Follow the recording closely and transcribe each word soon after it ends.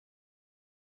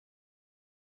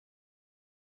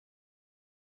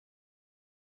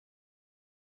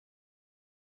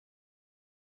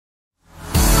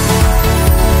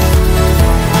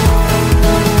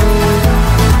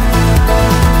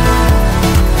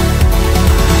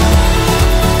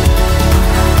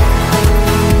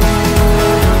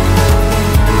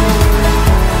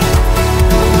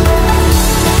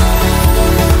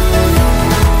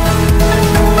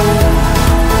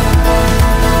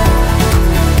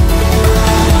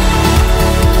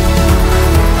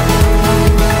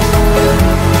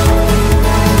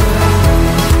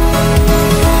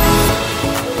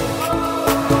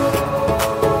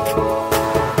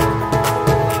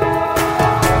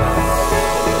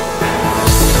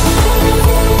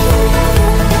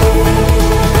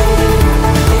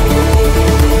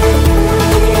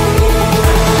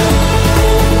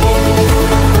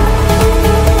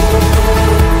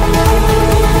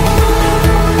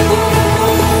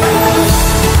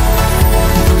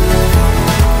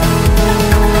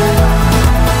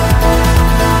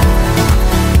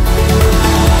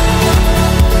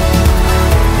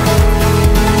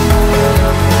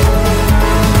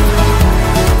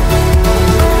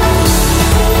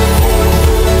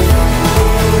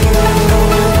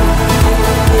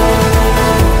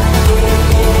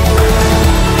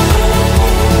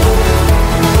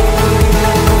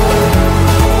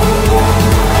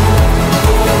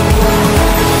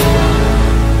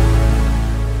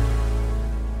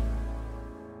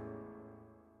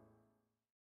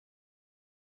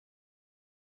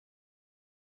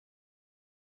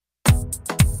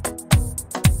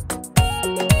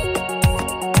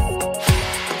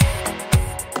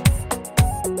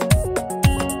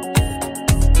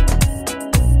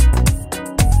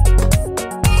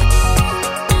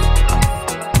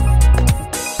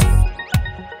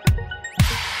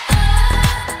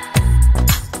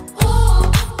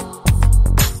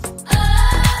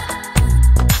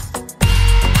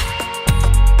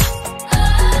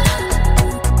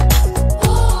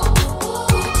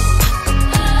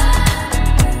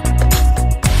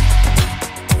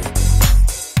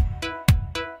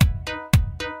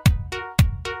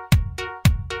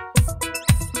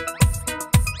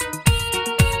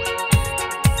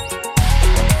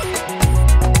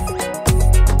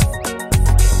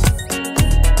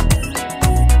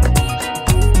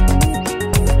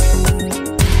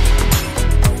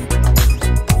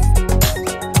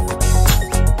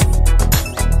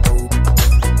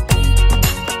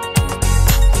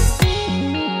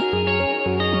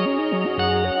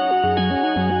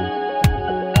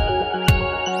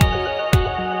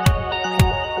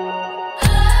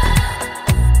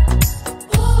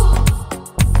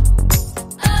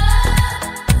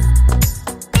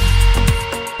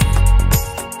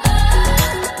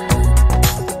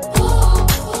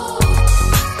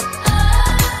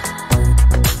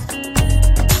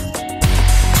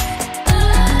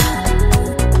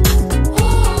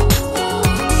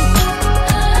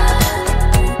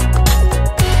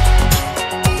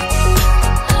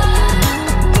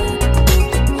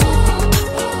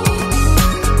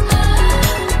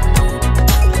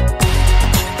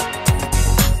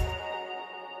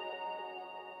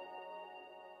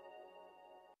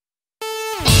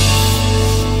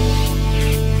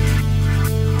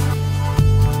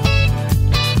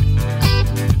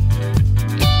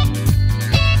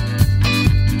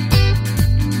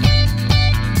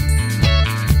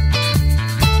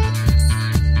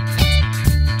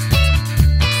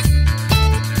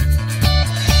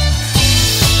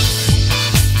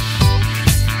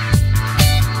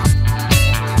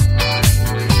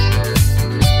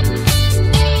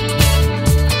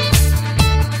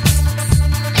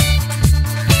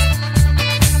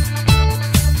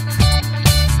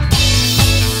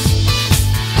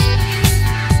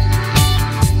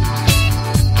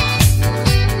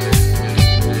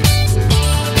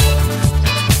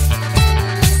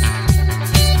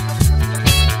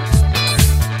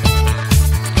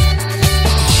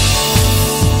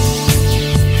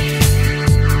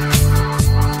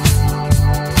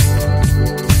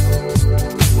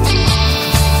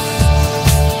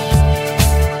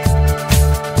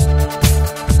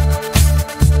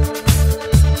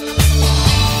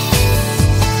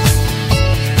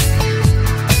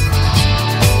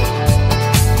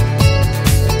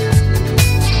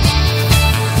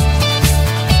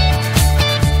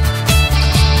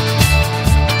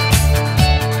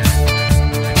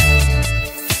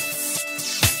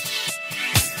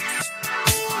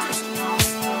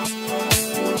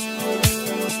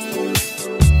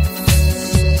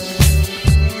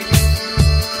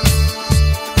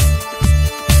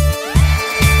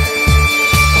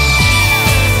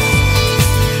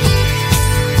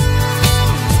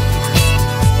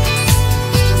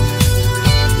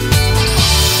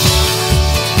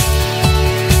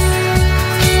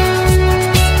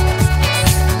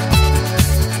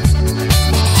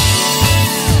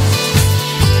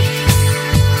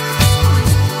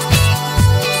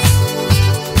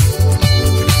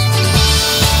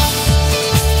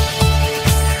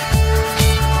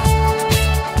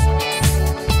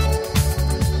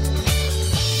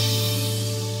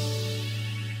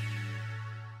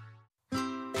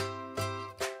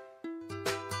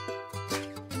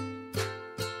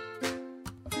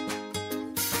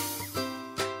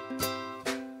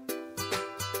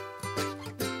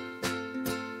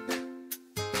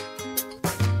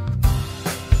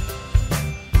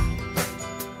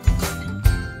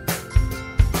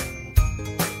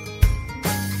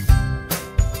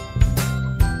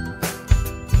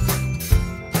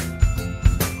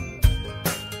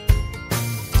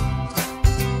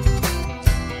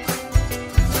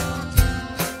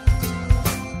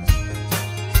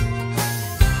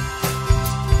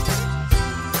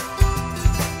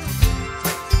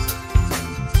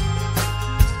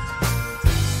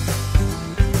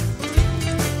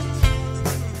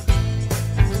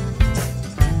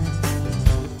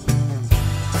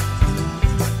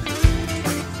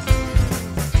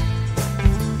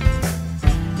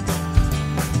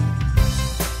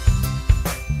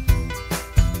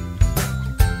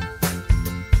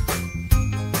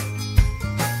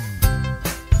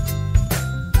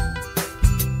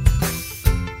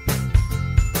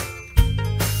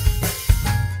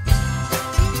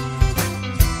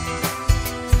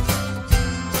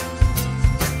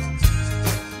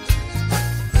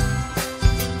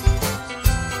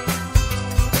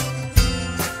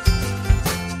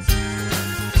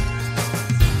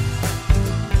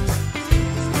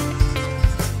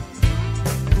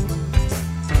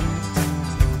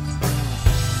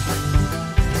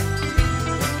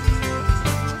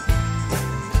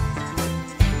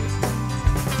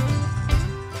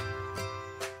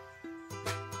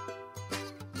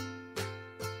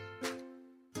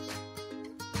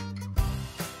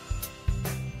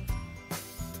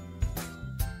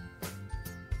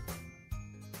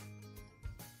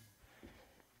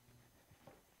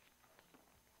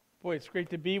Boy, it's great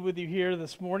to be with you here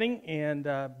this morning. And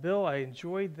Bill, I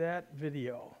enjoyed that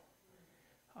video.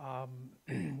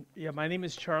 My name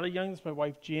is Charlie Young. This is my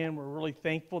wife Jan. We're really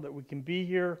thankful that we can be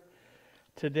here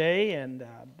today and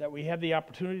that we have the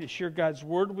opportunity to share God's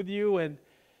Word with you. And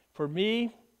for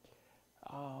me,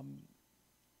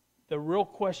 the real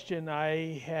question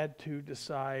I had to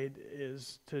decide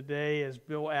is today, as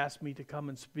Bill asked me to come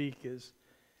and speak, is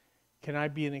can I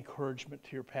be an encouragement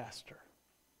to your pastor?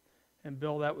 And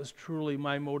Bill, that was truly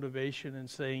my motivation in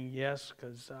saying yes,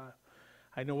 because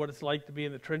I know what it's like to be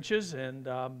in the trenches, and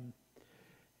I'm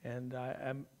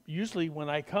usually when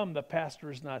I come, the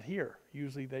pastor is not here.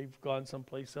 Usually they've gone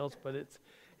someplace else, but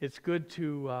it's good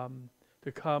to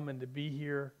come and to be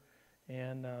here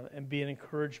and be an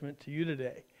encouragement to you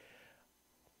today.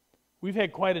 We've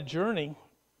had quite a journey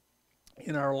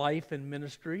in our life and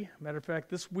ministry. Matter of fact,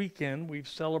 this weekend we've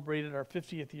celebrated our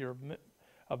 50th year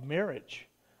of marriage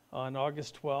on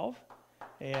August 12th,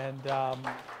 and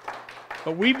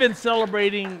but we've been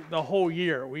celebrating the whole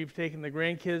year. We've taken the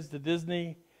grandkids to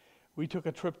Disney. We took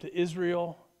a trip to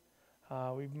Israel.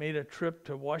 We've made a trip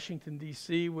to Washington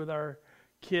D.C. with our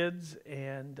kids,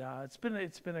 and it's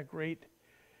been a great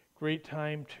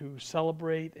time to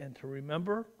celebrate and to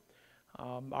remember.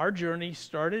 Our journey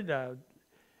started.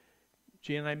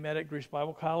 Jan and I met at Grace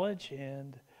Bible College,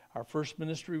 and our first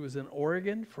ministry was in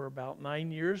Oregon for about 9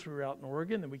 years. We were out in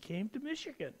Oregon, and we came to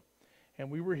Michigan.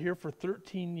 And we were here for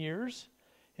 13 years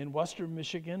in Western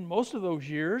Michigan. Most of those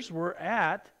years were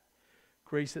at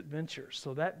Grace Adventures.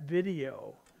 So that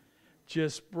video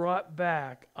just brought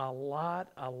back a lot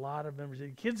of memories. The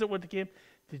kids that went to camp,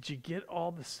 did you get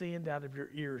all the sand out of your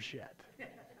ears yet?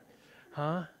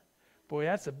 Huh? Boy,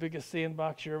 that's the biggest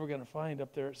sandbox you're ever going to find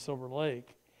up there at Silver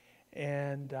Lake.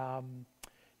 And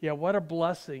what a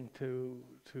blessing to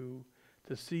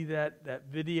see that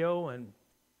video. And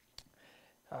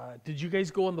did you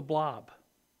guys go on the Blob?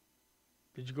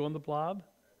 Did you go on the Blob?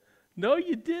 No,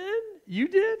 you did? You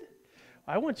did?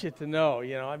 I want you to know,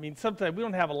 sometimes we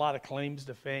don't have a lot of claims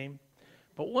to fame,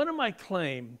 but one of my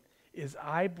claims is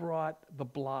I brought the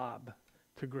Blob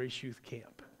to Grace Youth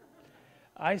Camp.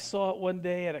 I saw it one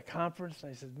day at a conference,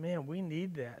 and I said, man, we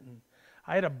need that. And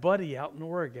I had a buddy out in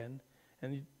Oregon,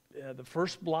 and the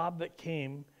first Blob that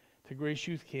came to Grace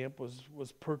Youth Camp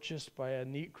was purchased by a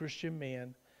neat Christian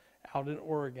man out in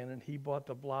Oregon, and he bought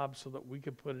the Blob so that we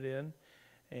could put it in.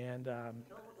 And tell them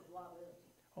what the Blob is.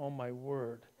 Oh my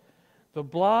word, the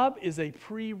Blob is a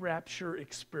pre-rapture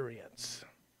experience.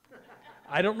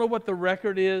 I don't know what the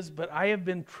record is, but I have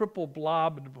been triple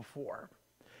blobbed before.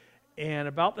 And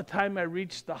about the time I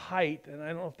reached the height, and I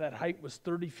don't know if that height was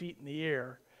 30 feet in the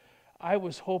air, I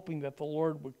was hoping that the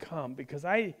Lord would come, because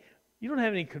you don't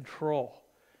have any control.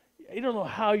 You don't know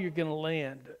how you're going to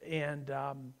land. And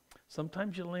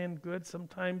sometimes you land good,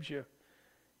 sometimes you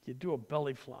do a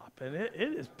belly flop. And it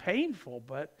is painful,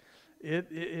 but it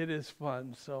is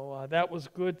fun. So that was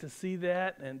good to see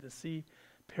that and to see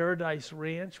Paradise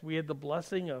Ranch. We had the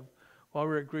blessing of, while we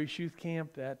were at Grace Youth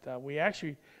Camp, that we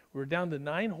were down to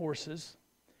 9 horses.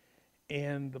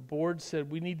 And the board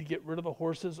said, we need to get rid of the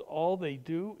horses. All they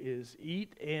do is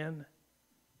eat and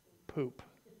poop.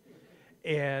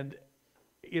 And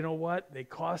you know what? They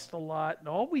cost a lot. And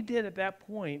all we did at that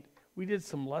point, we did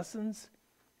some lessons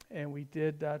and we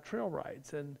did trail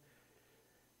rides. And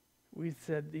we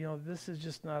said, this is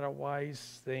just not a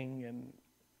wise thing. And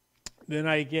then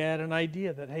I get an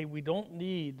idea that, hey, we don't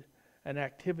need an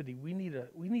activity. We need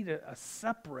a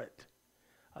separate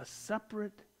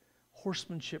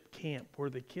horsemanship camp where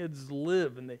the kids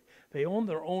live and they own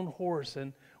their own horse.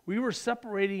 And we were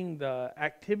separating the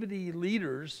activity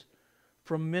leaders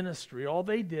from ministry. All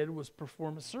they did was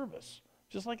perform a service,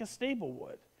 just like a stable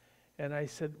would. And I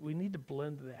said, we need to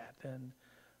blend that. And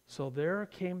so there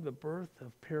came the birth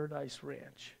of Paradise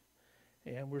Ranch.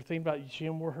 And we're thinking about,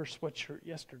 Jim wore her sweatshirt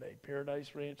yesterday,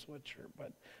 Paradise Ranch sweatshirt.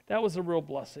 But that was a real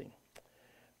blessing.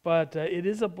 But it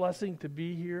is a blessing to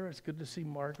be here. It's good to see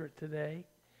Margaret today.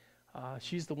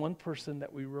 She's the one person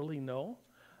that we really know.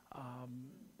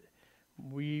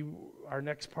 Our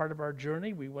next part of our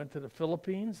journey, we went to the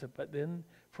Philippines, but then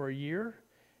for a year,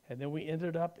 and then we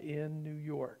ended up in New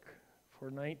York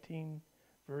for 19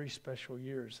 very special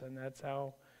years. And that's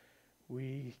how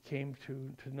we came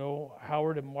to know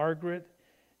Howard and Margaret.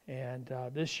 And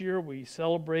this year we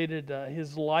celebrated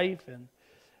his life, and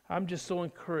I'm just so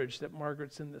encouraged that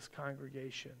Margaret's in this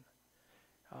congregation.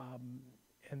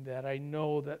 And that I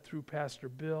know that through Pastor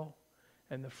Bill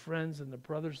and the friends and the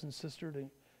brothers and sisters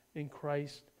in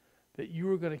Christ, that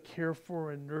you are going to care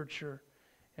for and nurture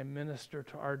and minister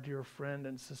to our dear friend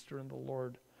and sister in the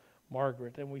Lord,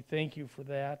 Margaret. And we thank you for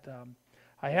that.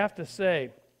 I have to say,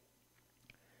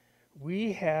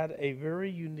 we had a very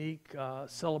unique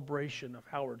celebration of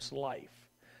Howard's life.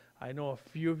 I know a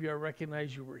few of you, I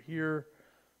recognize you were here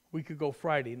a week ago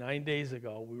Friday, 9 days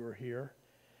ago we were here.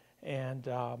 And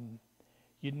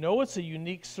you know it's a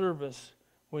unique service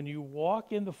when you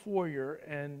walk in the foyer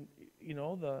and, you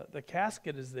know, the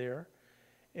casket is there.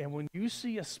 And when you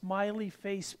see a smiley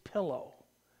face pillow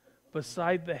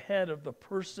beside the head of the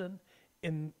person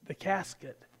in the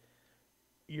casket,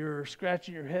 you're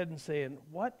scratching your head and saying,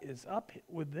 what is up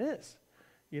with this?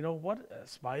 You know, what,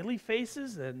 smiley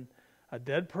faces and a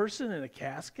dead person in a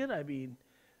casket? I mean,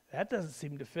 that doesn't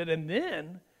seem to fit. And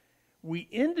then we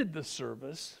ended the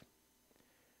service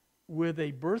with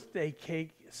a birthday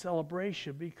cake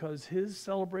celebration because his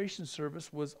celebration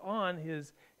service was on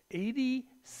his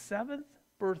 87th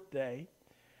birthday,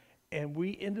 and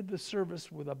we ended the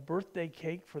service with a birthday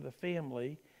cake for the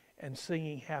family and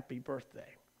singing happy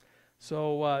birthday.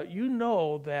 So you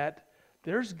know that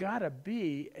there's got to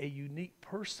be a unique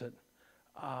person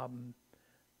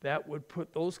that would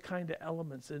put those kind of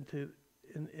elements into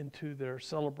their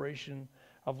celebration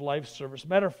of life service.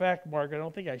 Matter of fact, Mark, I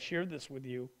don't think I shared this with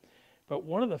you, but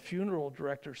one of the funeral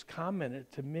directors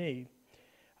commented to me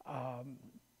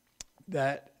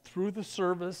that through the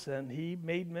service, and he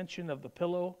made mention of the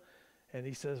pillow, and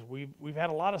he says, we've had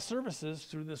a lot of services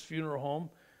through this funeral home.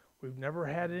 We've never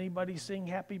had anybody sing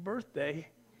happy birthday.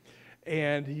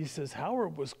 And he says,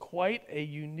 Howard was quite a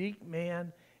unique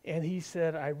man, and he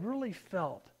said, I really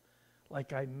felt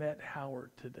like I met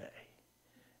Howard today.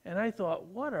 And I thought,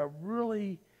 what a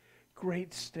really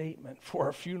great statement for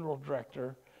a funeral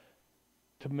director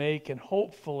to make, and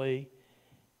hopefully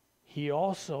he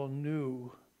also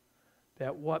knew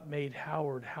that what made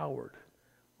Howard Howard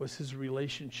was his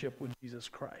relationship with Jesus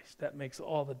Christ. That makes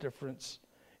all the difference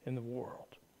in the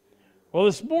world. Well,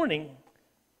 this morning,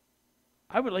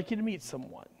 I would like you to meet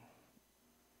someone.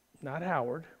 Not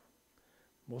Howard.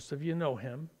 Most of you know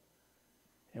him,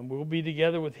 and we'll be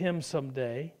together with him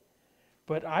someday.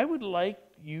 But I would like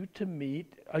you to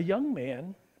meet a young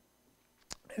man,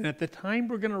 and at the time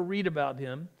we're going to read about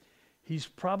him, he's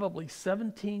probably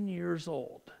 17 years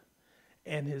old,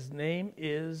 and his name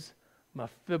is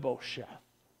Mephibosheth.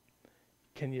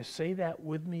 Can you say that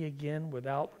with me again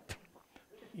without,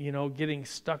 getting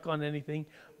stuck on anything?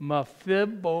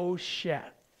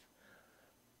 Mephibosheth.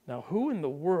 Now, who in the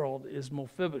world is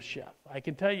Mephibosheth? I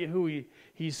can tell you who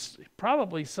he's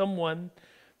probably someone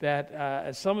that,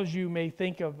 as some of you may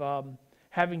think of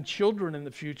having children in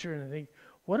the future, and think,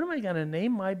 what am I going to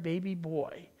name my baby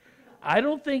boy? I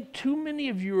don't think too many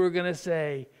of you are going to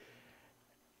say,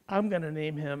 I'm going to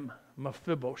name him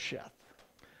Mephibosheth.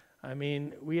 I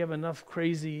mean, we have enough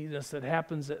craziness that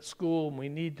happens at school, and we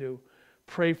need to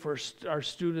pray for our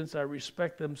students. I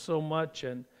respect them so much,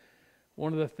 and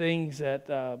one of the things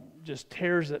that just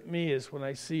tears at me is when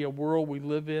I see a world we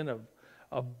live in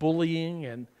of bullying,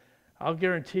 and I'll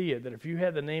guarantee you that if you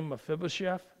had the name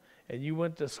Mephibosheth and you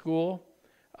went to school,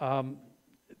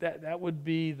 that would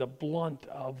be the blunt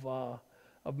of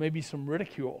maybe some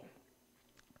ridicule.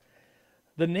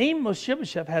 The name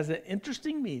Mephibosheth has an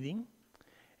interesting meaning,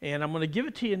 and I'm going to give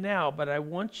it to you now, but I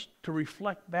want you to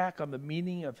reflect back on the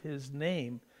meaning of his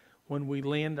name when we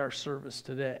land our service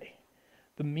today.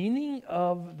 The meaning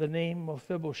of the name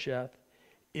Mephibosheth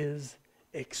is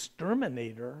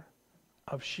exterminator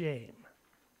of shame.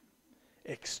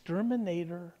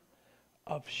 Exterminator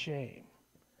of shame.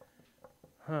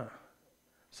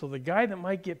 So the guy that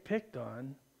might get picked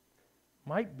on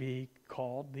might be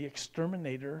called the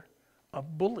exterminator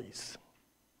of bullies.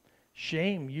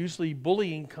 Shame, usually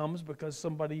bullying comes because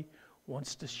somebody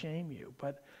wants to shame you.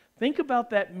 But think about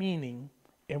that meaning,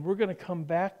 and we're going to come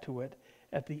back to it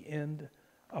at the end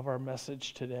of our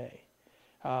message today.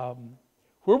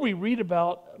 Where we read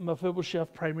about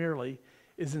Mephibosheth primarily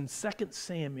is in 2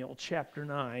 Samuel chapter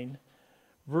 9,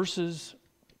 verses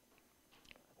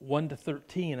 1 to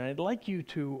 13. I'd like you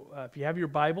to, if you have your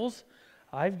Bibles,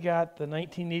 I've got the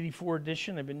 1984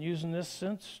 edition. I've been using this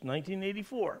since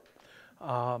 1984.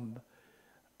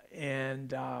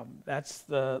 That's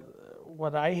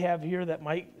what I have here. That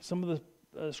might, some of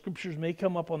the scriptures may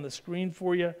come up on the screen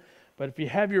for you. But if you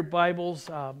have your Bibles,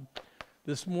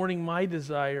 this morning my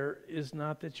desire is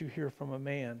not that you hear from a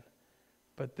man,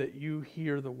 but that you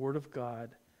hear the Word of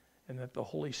God and that the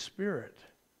Holy Spirit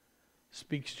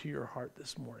speaks to your heart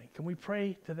this morning. Can we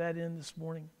pray to that end this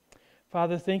morning?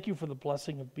 Father, thank you for the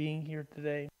blessing of being here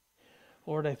today.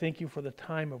 Lord, I thank you for the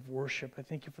time of worship. I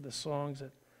thank you for the songs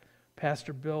that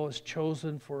Pastor Bill has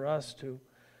chosen for us to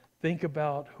think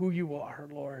about who you are,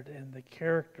 Lord, and the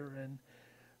character and,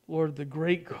 Lord, the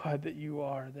great God that you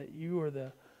are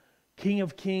the King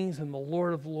of Kings and the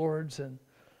Lord of Lords. And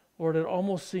Lord, it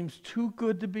almost seems too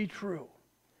good to be true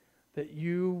that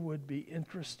you would be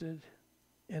interested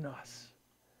in us.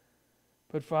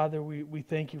 But Father, we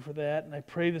thank you for that. And I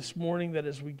pray this morning that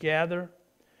as we gather,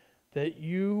 that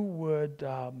you would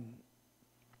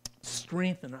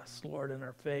strengthen us, Lord, in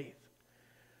our faith.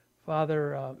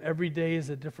 Father, every day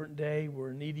is a different day.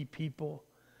 We're needy people.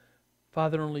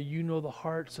 Father, only you know the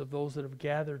hearts of those that have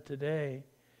gathered today.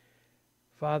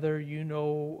 Father, you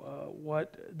know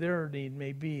what their need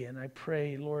may be. And I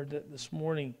pray, Lord, that this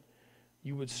morning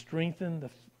you would strengthen the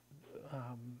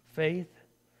faith.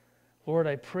 Lord,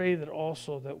 I pray that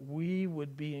also that we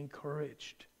would be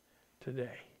encouraged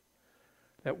today.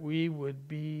 That we would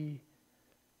be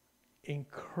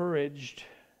encouraged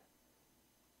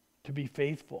to be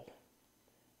faithful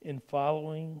in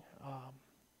following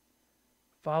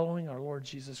our Lord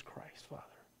Jesus Christ, Father.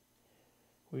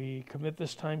 We commit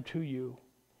this time to you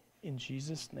in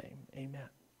Jesus' name. Amen.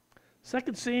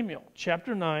 2 Samuel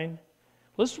chapter 9.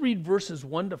 Let's read verses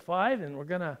 1 to 5, and we're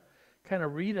going to kind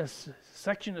of read a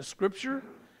section of Scripture,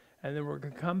 and then we're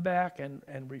going to come back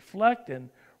and reflect, and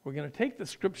we're going to take the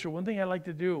Scripture. One thing I like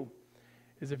to do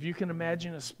is, if you can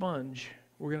imagine a sponge,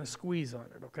 we're going to squeeze on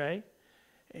it, okay?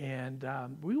 And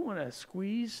we want to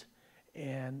squeeze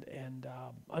and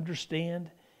understand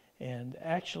and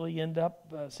actually end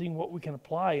up seeing what we can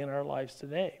apply in our lives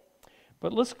today.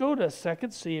 But let's go to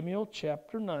 2 Samuel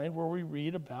chapter 9, where we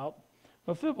read about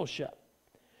Mephibosheth.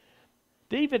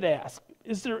 David asked,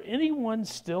 "Is there anyone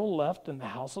still left in the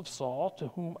house of Saul to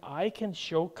whom I can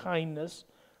show kindness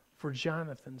for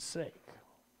Jonathan's sake?"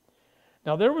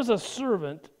 Now there was a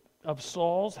servant of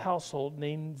Saul's household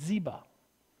named Ziba.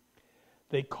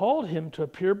 They called him to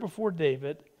appear before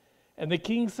David, and the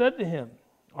king said to him,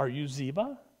 "Are you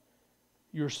Ziba?"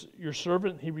 Your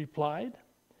servant, he replied.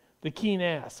 The king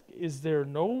asked, "Is there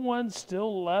no one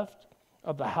still left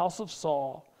of the house of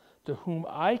Saul to whom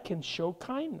I can show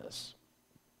kindness?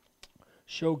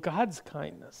 Show God's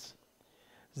kindness."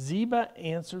 Ziba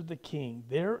answered the king,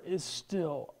 "There is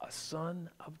still a son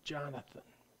of Jonathan.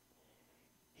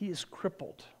 He is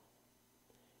crippled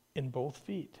in both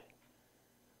feet."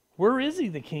 "Where is he?"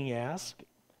 the king asked.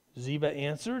 Ziba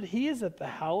answered, "He is at the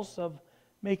house of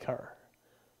Machir,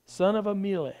 son of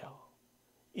Ammiel,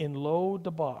 in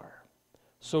Lo-debar."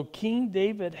 So King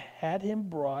David had him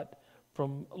brought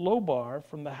from Lo-debar,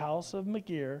 from the house of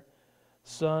Machir,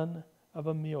 son of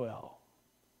Ammiel.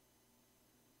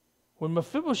 When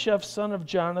Mephibosheth, son of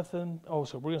Jonathan, so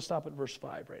we're going to stop at verse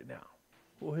 5 right now.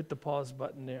 We'll hit the pause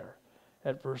button there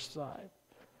at verse 5.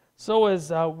 So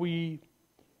as we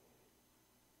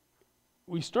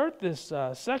start this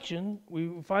section,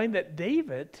 we find that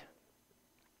David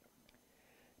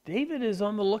is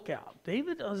on the lookout.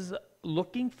 David is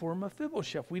looking for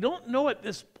Mephibosheth. We don't know at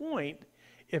this point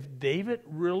if David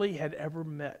really had ever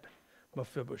met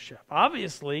Mephibosheth.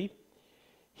 Obviously,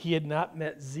 he had not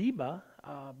met Ziba,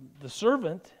 the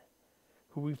servant,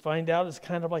 who we find out is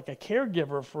kind of like a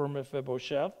caregiver for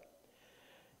Mephibosheth.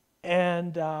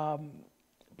 And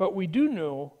but we do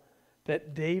know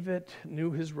that David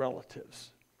knew his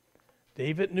relatives.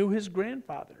 David knew his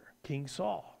grandfather, King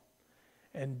Saul.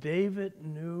 And David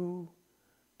knew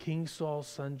King Saul's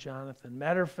son Jonathan.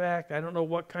 Matter of fact, I don't know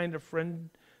what kind of friend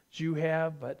you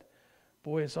have, but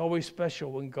boy, it's always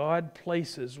special when God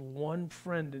places one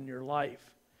friend in your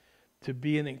life to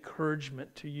be an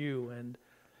encouragement to you.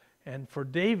 And for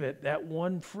David, that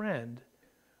one friend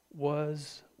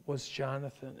was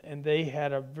Jonathan. And they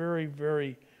had a very,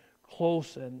 very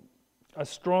close and a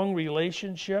strong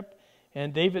relationship.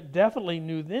 And David definitely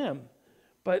knew them.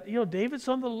 But, David's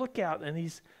on the lookout, and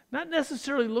he's not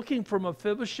necessarily looking for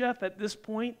Mephibosheth at this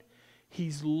point.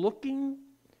 He's looking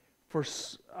for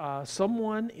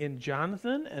someone in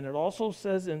Jonathan, and it also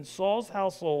says in Saul's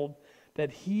household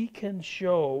that he can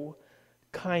show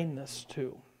kindness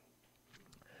to.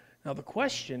 Now, the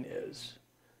question is,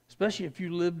 especially if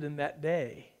you lived in that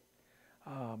day,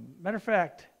 matter of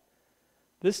fact,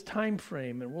 this time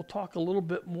frame, and we'll talk a little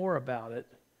bit more about it,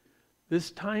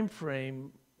 this time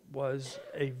frame was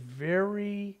a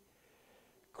very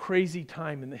crazy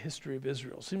time in the history of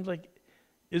Israel. Seems like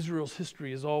Israel's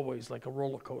history is always like a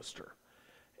roller coaster.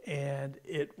 And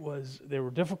there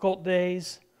were difficult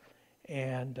days.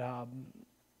 And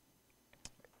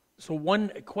so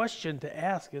one question to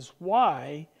ask is,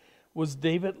 why was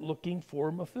David looking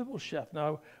for Mephibosheth?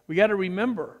 Now, we got to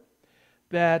remember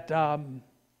that,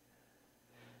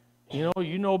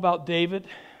 you know about David,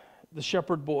 the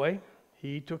shepherd boy.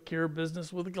 He took care of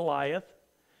business with Goliath.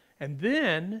 And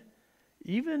then,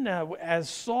 even as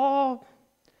Saul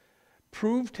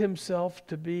proved himself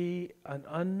to be an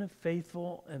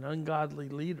unfaithful and ungodly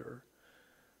leader,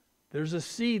 there's a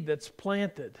seed that's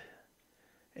planted.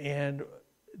 And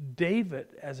David,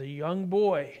 as a young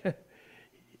boy,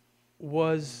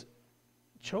 was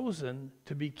chosen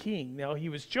to be king. Now, he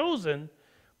was chosen,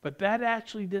 but that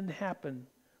actually didn't happen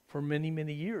for many,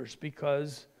 many years,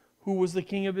 because who was the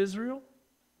king of Israel?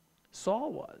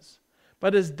 Saul was.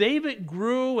 But as David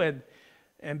grew,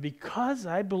 and because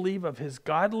I believe of his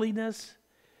godliness,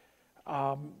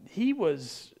 he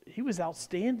was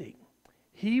outstanding.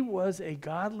 He was a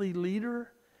godly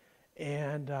leader,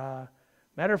 and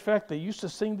matter of fact, they used to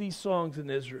sing these songs in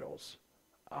Israel's.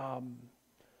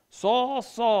 Saul,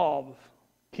 Saul,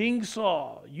 King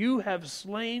Saul, you have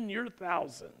slain your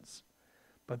thousands.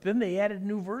 But then they added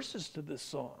new verses to this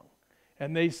song.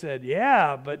 And they said,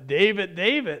 yeah, but David,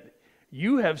 David,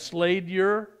 you have slayed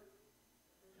your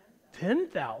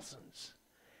 10,000s.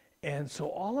 And so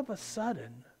all of a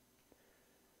sudden,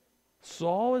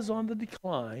 Saul is on the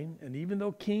decline, and even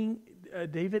though King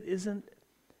David isn't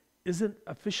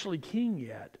officially king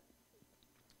yet,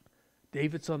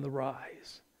 David's on the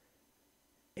rise.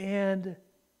 And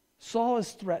Saul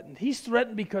is threatened. He's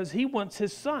threatened because he wants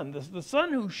his son. The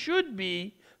son who should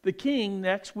be the king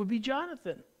next would be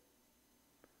Jonathan.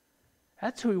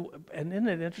 That's who, and isn't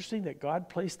it interesting that God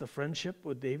placed the friendship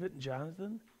with David and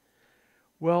Jonathan?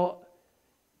 Well,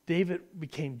 David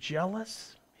became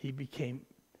jealous. He became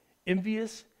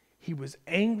envious. He was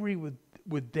angry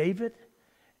with David.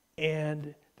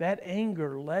 And that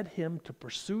anger led him to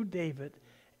pursue David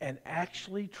and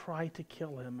actually try to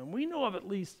kill him. And we know of at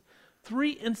least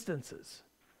 3 instances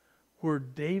where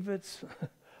David's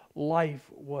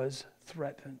life was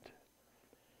threatened.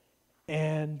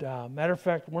 And matter of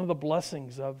fact, one of the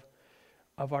blessings of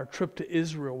our trip to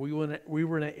Israel, we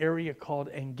were in an area called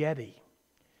En-Gedi.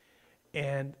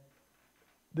 And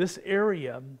this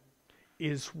area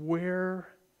is where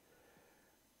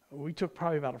we took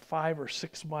probably about a 5 or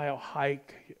 6 mile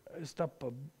hike, just up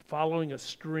following a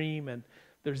stream, and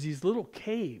there's these little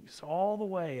caves all the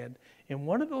way. And in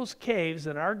one of those caves,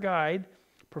 and our guide,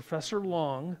 Professor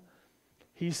Long,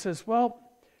 he says, well,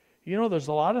 you know, there's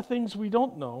a lot of things we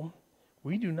don't know.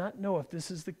 We do not know if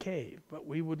this is the cave, but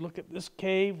we would look at this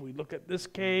cave, we'd look at this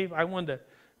cave. I wanted to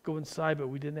go inside, but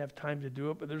we didn't have time to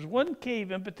do it. But there's one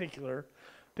cave in particular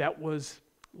that was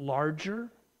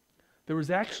larger. There was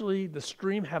actually, the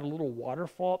stream had a little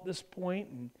waterfall at this point,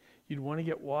 and you'd want to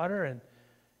get water.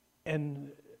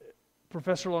 And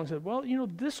Professor Long said, well, you know,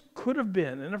 this could have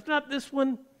been, and if not this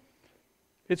one,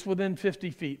 it's within 50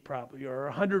 feet probably, or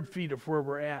 100 feet of where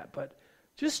we're at. But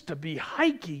just to be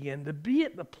hiking and to be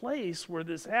at the place where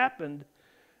this happened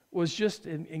was just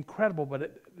incredible. But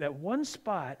at that one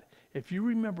spot, if you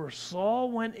remember,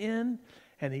 Saul went in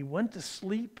and he went to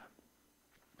sleep.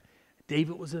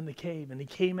 David was in the cave, and he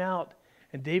came out,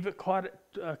 and David cut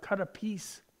a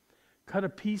piece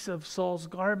of Saul's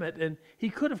garment, and he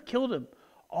could have killed him.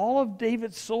 All of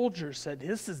David's soldiers said,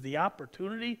 this is the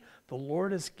opportunity the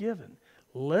Lord has given.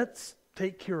 Let's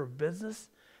take care of business,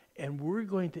 and we're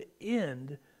going to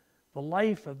end the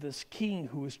life of this king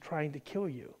who is trying to kill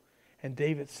you. And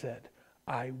David said,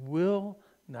 I will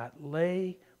not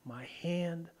lay my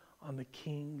hand on the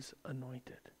king's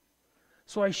anointed.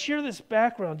 So I share this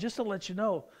background just to let you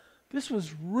know, this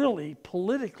was really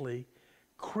politically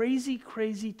crazy,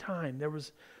 crazy time.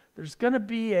 There's going to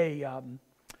be a,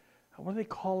 what do they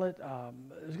call it?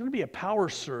 There's going to be a power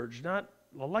surge, not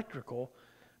electrical,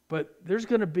 but there's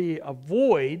going to be a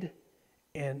void,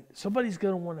 and somebody's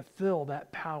going to want to fill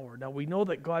that power. Now, we know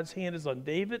that God's hand is on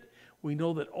David. We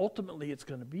know that ultimately it's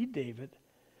going to be David.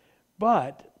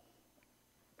 But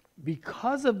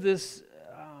because of this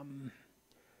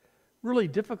really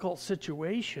difficult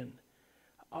situation,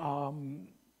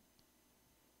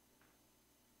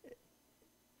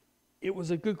 it was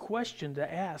a good question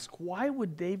to ask. Why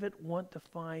would David want to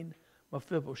find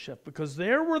Mephibosheth? Because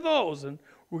there were those, and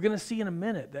we're going to see in a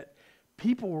minute, that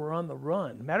people were on the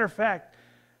run. Matter of fact,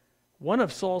 one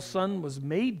of Saul's sons was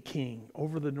made king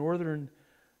over the northern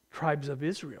tribes of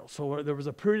Israel. So there was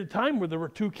a period of time where there were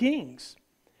 2 kings.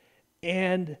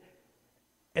 And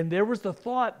there was the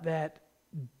thought that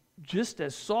just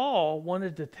as Saul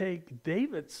wanted to take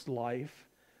David's life,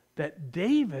 that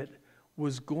David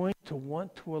was going to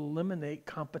want to eliminate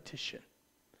competition.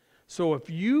 So if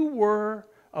you were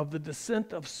of the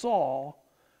descent of Saul,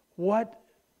 what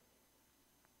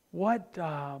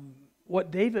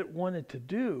David wanted to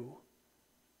do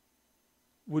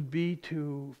would be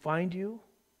to find you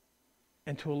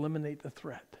and to eliminate the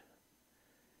threat.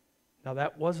 Now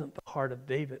that wasn't the heart of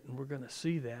David, and we're going to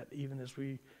see that even as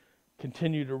we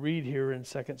continue to read here in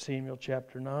 2 Samuel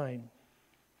chapter 9.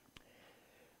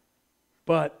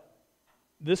 But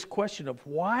this question of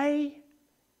why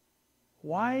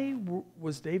Why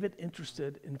was David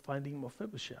interested in finding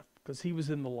Mephibosheth? Because he was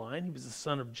in the line. He was the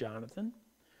son of Jonathan.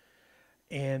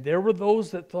 And there were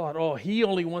those that thought, oh, he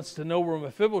only wants to know where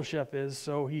Mephibosheth is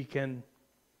so he can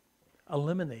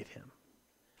eliminate him.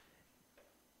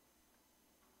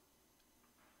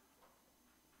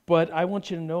 But I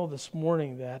want you to know this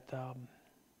morning that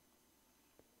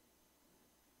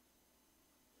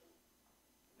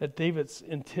that David's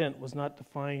intent was not to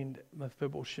find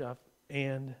Mephibosheth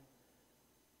and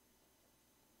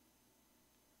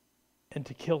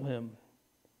to kill him.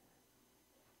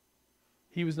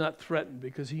 He was not threatened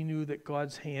because he knew that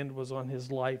God's hand was on his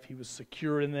life. He was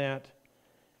secure in that.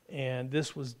 And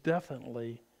this was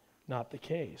definitely not the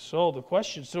case. So the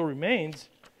question still remains,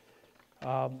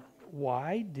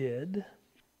 why did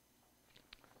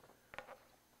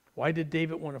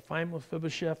David want to find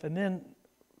Mephibosheth? And then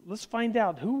let's find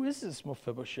out, who is this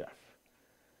Mephibosheth?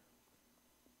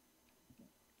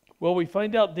 Well, we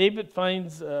find out David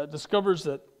discovers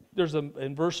that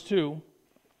in verse 2,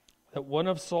 that one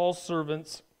of Saul's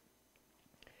servants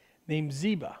named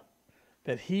Ziba,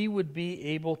 that he would be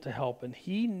able to help. And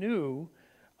he knew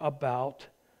about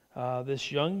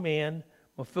this young man,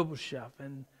 Mephibosheth.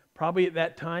 And probably at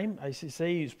that time, I should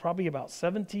say he was probably about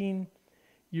 17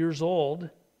 years old.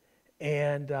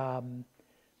 And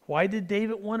why did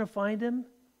David want to find him?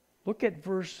 Look at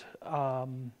verse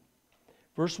 1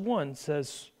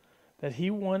 says that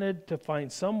he wanted to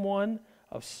find someone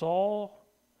of Saul,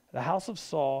 the house of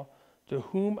Saul, to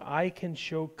whom I can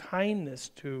show kindness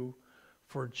to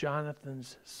for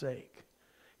Jonathan's sake.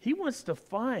 He wants to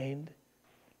find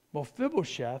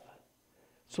Mephibosheth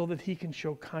so that he can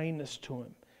show kindness to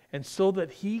him and so that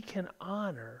he can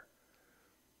honor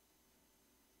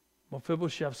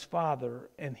Mephibosheth's father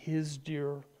and his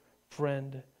dear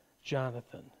friend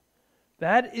Jonathan.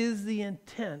 That is the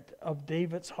intent of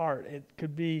David's heart. It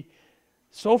could be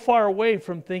so far away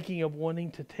from thinking of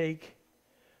wanting to take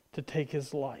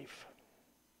his life.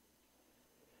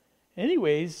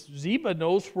 Anyways, Ziba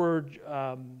knows where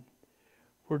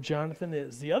Jonathan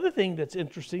is. The other thing that's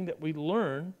interesting that we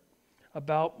learn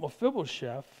about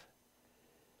Mephibosheth,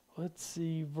 let's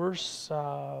see, verse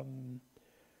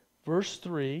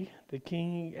 3, the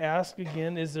king asked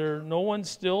again, is there no one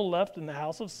still left in the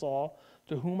house of Saul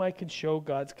to whom I can show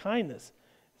God's kindness?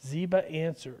 Ziba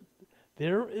answered,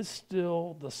 there is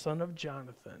still the son of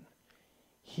Jonathan.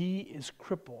 He is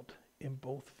crippled in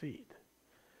both feet.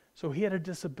 So he had a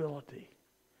disability.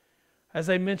 As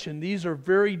I mentioned, these are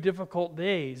very difficult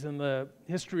days in the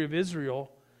history of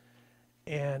Israel.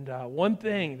 And one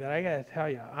thing that I got to tell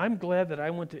you, I'm glad that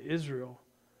I went to Israel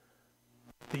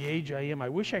at the age I am. I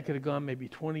wish I could have gone maybe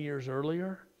 20 years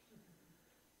earlier.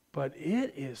 But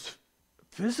it is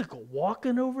physical.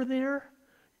 Walking over there,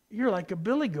 you're like a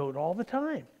billy goat all the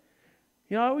time.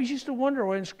 You know, I always used to wonder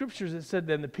why in scriptures it said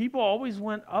then the people always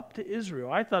went up to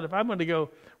Israel. I thought if I'm going to go,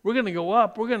 we're going to go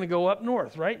up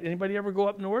north, right? Anybody ever go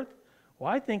up north? Well,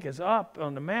 I think it's up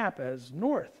on the map as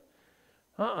north.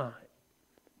 No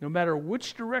matter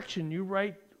which direction you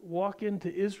walk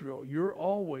into Israel, you're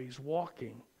always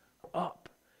walking up.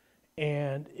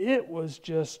 And it was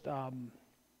just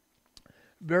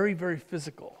very, very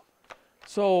physical.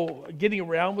 So getting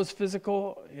around was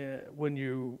physical when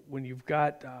you've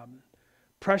got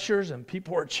pressures and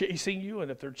people are chasing you,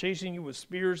 and if they're chasing you with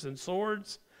spears and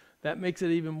swords, that makes it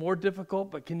even more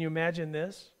difficult. But can you imagine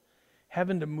this?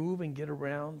 Having to move and get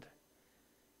around,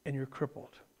 and you're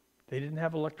crippled. They didn't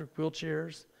have electric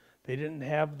wheelchairs. They didn't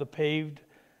have the paved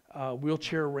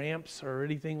wheelchair ramps or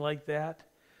anything like that.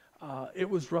 It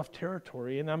was rough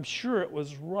territory, and I'm sure it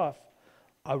was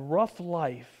a rough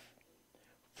life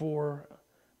for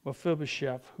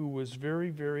Mephibosheth, who was very,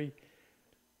 very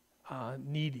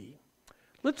needy.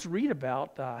 Let's read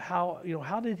about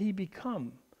how did he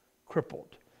become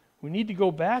crippled. We need to go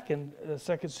back in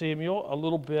 2 Samuel a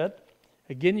little bit.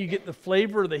 Again, you get the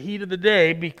flavor of the heat of the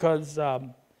day because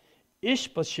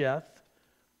Ishbosheth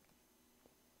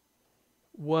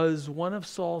was one of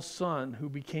Saul's sons who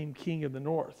became king of the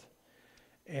north.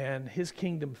 And his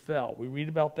kingdom fell. We read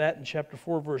about that in chapter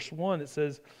 4, verse 1. It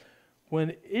says,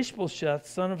 when Ishbosheth,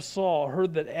 son of Saul,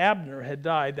 heard that Abner had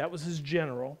died, that was his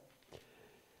general,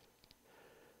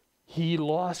 he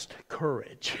lost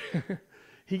courage.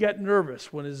 He got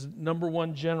nervous when his number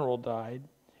one general died,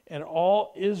 and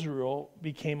all Israel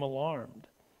became alarmed.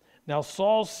 Now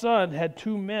Saul's son had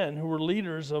two men who were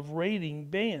leaders of raiding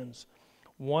bands,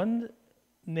 one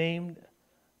named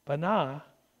Baanah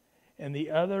and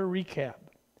the other Rechab,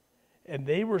 and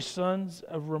they were sons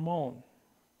of Rimmon,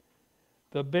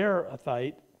 the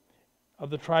Beerothite of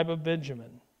the tribe of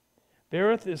Benjamin.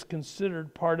 Beeroth is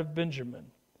considered part of Benjamin.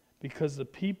 because the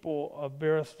people of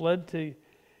Berith fled to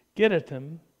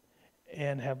Gittatim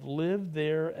and have lived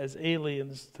there as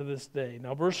aliens to this day.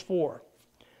 Now, verse 4.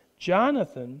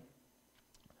 Jonathan,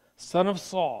 son of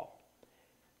Saul,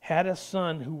 had a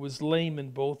son who was lame in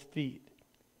both feet.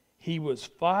 He was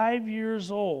 5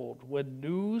 years old when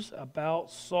news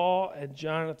about Saul and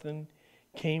Jonathan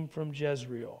came from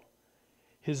Jezreel.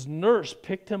 His nurse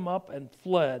picked him up and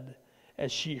fled.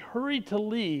 As she hurried to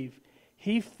leave,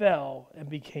 he fell and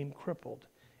became crippled,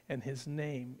 and his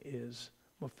name is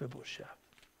Mephibosheth.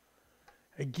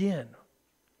 Again,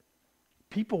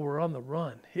 people were on the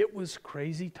run. It was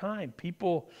crazy time.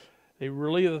 People, they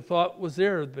really, the thought was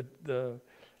there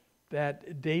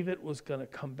that David was going to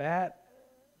combat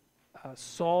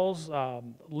Saul's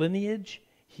lineage.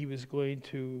 He was going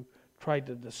to try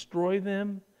to destroy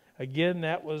them. Again,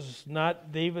 that was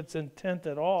not David's intent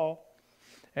at all.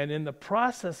 And in the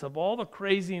process of all the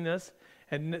craziness,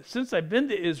 and since I've been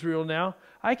to Israel now,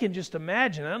 I can just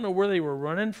imagine. I don't know where they were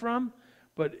running from,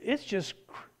 but it's just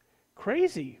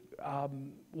crazy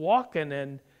walking,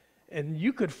 and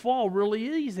you could fall really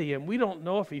easy. And we don't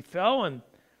know if he fell and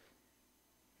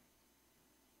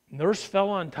nurse fell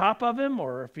on top of him,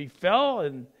 or if he fell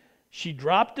and she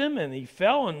dropped him and he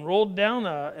fell and rolled down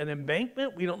an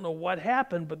embankment. We don't know what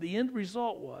happened, but the end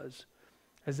result was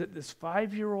that this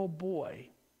 5-year-old boy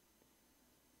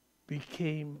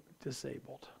became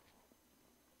disabled.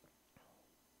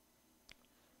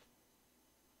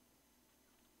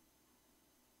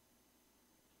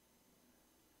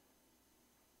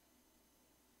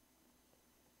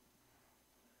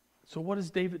 So what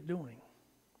is David doing?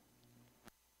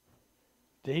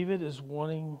 David is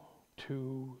wanting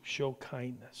to show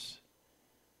kindness.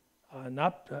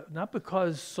 Not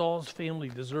because Saul's family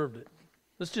deserved it.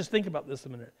 Let's just think about this a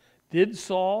minute. Did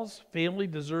Saul's family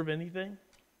deserve anything?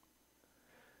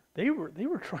 They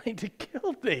were trying to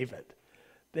kill David.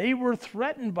 They were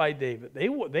threatened by David.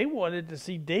 They wanted to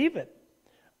see David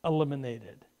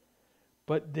eliminated.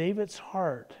 But David's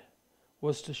heart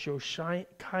was to show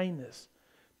kindness,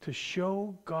 to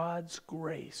show God's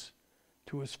grace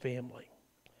to his family.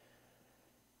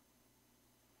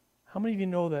 How many of you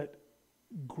know that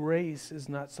grace is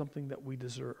not something that we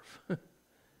deserve?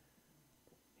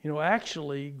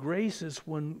 Actually, grace is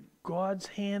when God's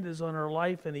hand is on our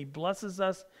life and he blesses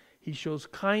us, he shows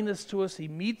kindness to us, he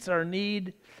meets our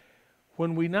need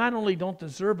when we not only don't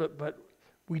deserve it, but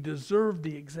we deserve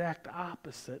the exact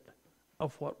opposite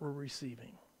of what we're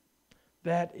receiving.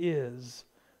 That is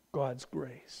God's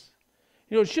grace.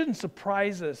 It shouldn't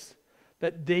surprise us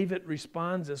that David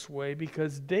responds this way,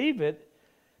 because David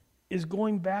is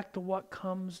going back to what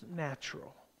comes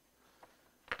natural.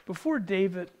 Before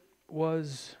David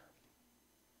was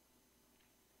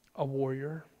a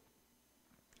warrior,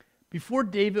 before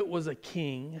David was a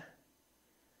king,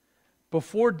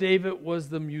 before David was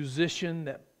the musician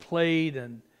that played,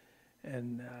 and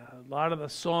a lot of the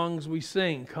songs we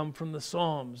sing come from the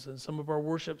Psalms and some of our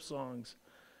worship songs.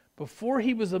 Before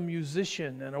he was a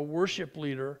musician and a worship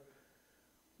leader,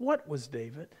 what was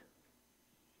David?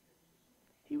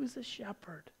 He was a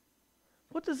shepherd.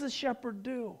 What does a shepherd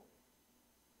do?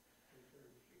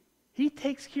 He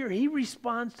takes care. He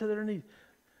responds to their needs.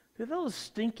 Do those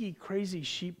stinky, crazy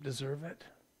sheep deserve it?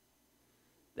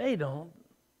 They don't.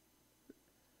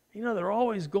 They're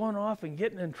always going off and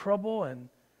getting in trouble, and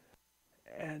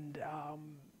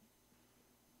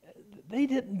they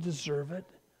didn't deserve it.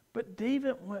 But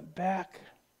David went back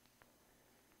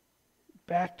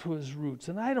to his roots.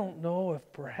 And I don't know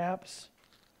if perhaps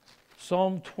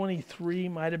Psalm 23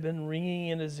 might have been ringing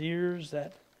in his ears,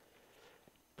 that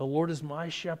the Lord is my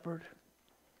shepherd.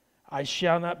 I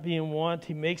shall not be in want.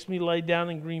 He makes me lie down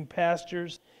in green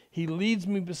pastures. He leads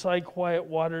me beside quiet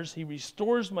waters. He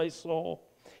restores my soul.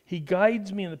 He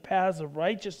guides me in the paths of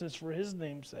righteousness for his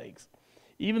name's sakes.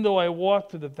 Even though I walk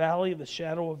through the valley of the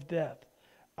shadow of death,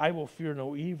 I will fear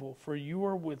no evil, for you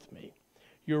are with me.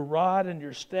 Your rod and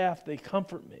your staff, they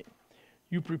comfort me.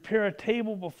 You prepare a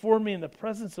table before me in the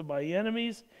presence of my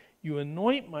enemies. You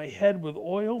anoint my head with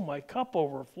oil. My cup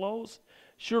overflows.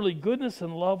 Surely goodness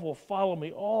and love will follow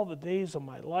me all the days of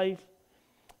my life,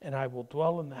 and I will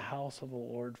dwell in the house of the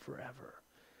Lord forever.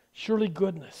 Surely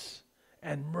goodness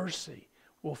and mercy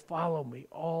will follow me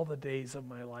all the days of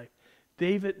my life.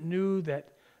 David knew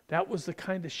that that was the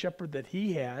kind of shepherd that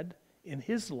he had in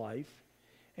his life.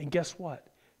 And guess what?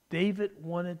 David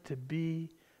wanted to be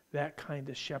that kind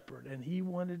of shepherd, and he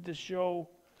wanted to show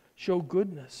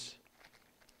goodness.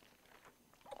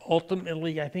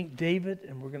 Ultimately, I think David,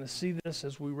 and we're going to see this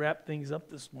as we wrap things up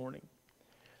this morning,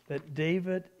 that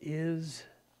David is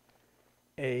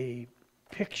a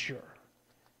picture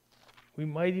We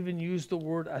might even use the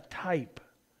word a type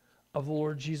of the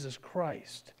Lord Jesus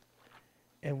Christ.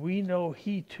 And we know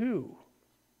he too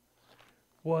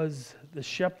was the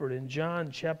shepherd in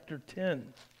John chapter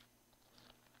 10.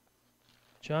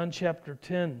 John chapter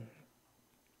 10,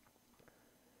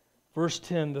 verse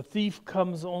 10, the thief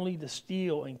comes only to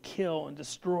steal and kill and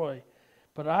destroy,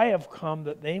 but I have come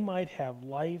that they might have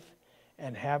life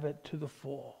and have it to the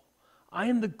full. I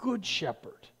am the good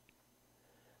shepherd.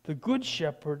 The good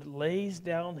shepherd lays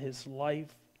down his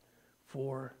life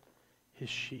for his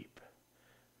sheep.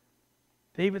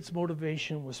 David's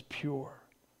motivation was pure.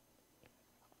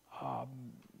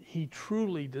 He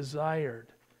truly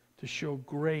desired to show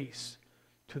grace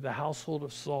to the household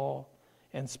of Saul,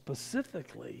 and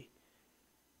specifically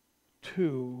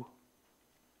to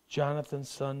Jonathan's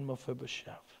son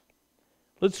Mephibosheth.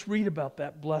 Let's read about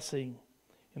that blessing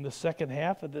in the second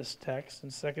half of this text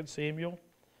in 2 Samuel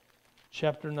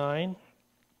chapter 9.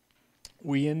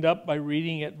 We end up by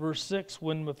reading at verse 6.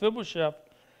 When Mephibosheth,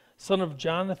 son of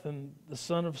Jonathan, the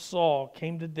son of Saul,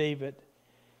 came to David,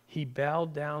 he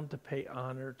bowed down to pay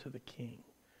honor to the king.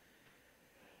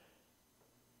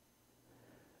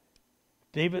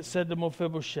 David said to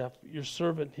Mephibosheth, your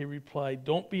servant, he replied,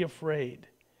 don't be afraid.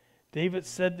 David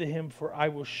said to him, for I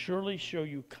will surely show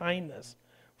you kindness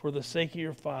for the sake of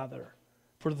your father.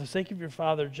 For the sake of your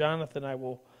father Jonathan, I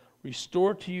will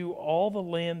restore to you all the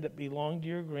land that belonged to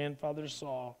your grandfather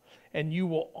Saul, and you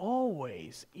will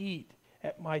always eat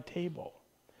at my table.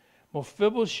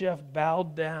 Mephibosheth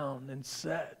bowed down and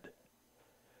said,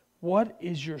 what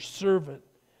is your servant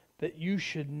that you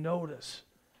should notice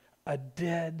a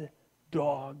dead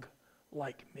dog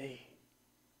like me?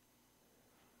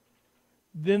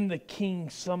 Then the king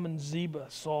summoned Ziba,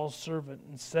 Saul's servant,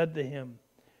 and said to him,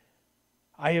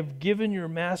 I have given your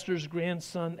master's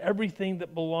grandson everything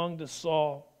that belonged to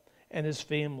Saul and his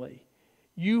family.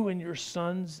 You and your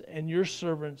sons and your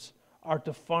servants are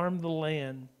to farm the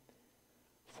land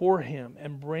for him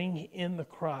and bring in the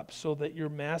crops so that your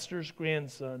master's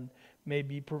grandson may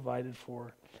be provided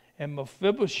for. And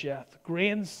Mephibosheth,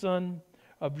 grandson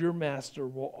of your master,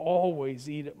 will always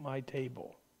eat at my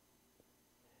table.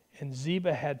 And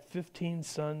Ziba had 15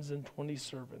 sons and 20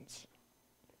 servants.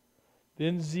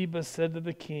 Then Ziba said to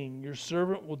the king, your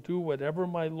servant will do whatever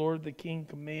my lord the king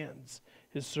commands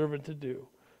his servant to do.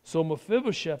 So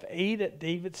Mephibosheth ate at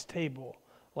David's table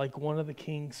like one of the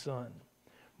king's sons.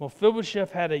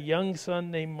 Mephibosheth had a young son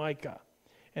named Micah,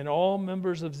 and all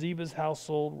members of Ziba's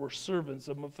household were servants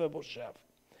of Mephibosheth.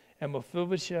 And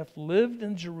Mephibosheth lived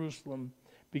in Jerusalem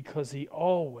because he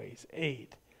always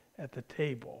ate at the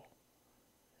table,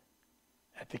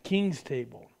 at the king's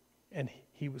table, and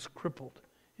he was crippled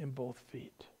in both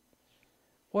feet.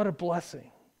 What a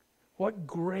blessing. What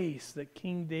grace that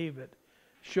King David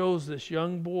shows this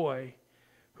young boy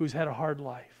who's had a hard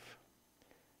life.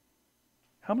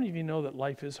 How many of you know that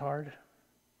life is hard?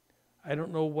 I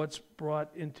don't know what's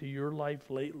brought into your life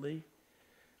lately,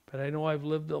 but I know I've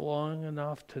lived long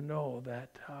enough to know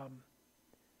that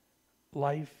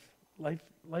life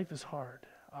is hard.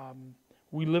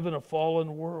 We live in a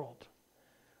fallen world.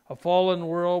 A fallen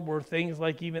world where things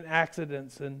like even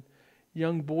accidents and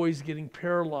young boys getting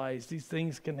paralyzed, these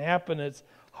things can happen. It's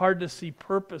hard to see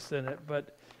purpose in it,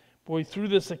 but boy, through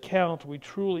this account, we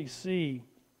truly see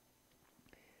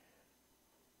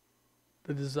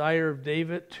the desire of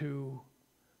David to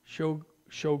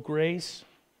show grace,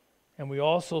 and we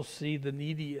also see the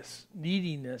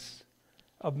neediness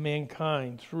of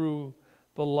mankind through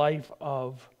the life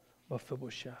of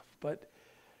Mephibosheth. But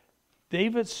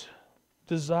David's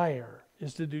desire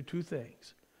is to do two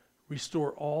things: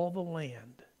 restore all the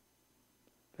land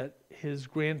that his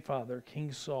grandfather,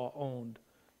 King Saul, owned,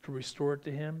 to restore it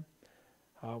to him.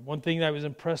 One thing that I was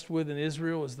impressed with in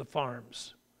Israel is the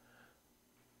farms.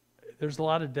 There's a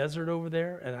lot of desert over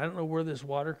there, and I don't know where this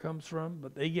water comes from,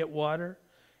 but they get water,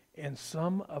 and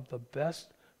some of the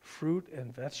best fruit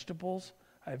and vegetables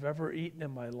I've ever eaten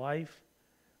in my life,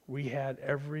 we had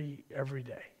every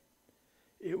day.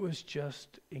 It was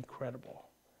just incredible.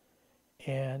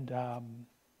 And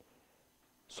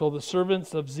so the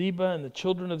servants of Ziba and the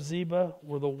children of Ziba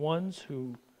were the ones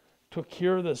who took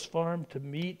care of this farm to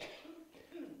meet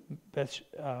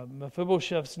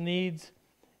Mephibosheth's needs.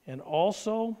 And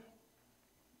also,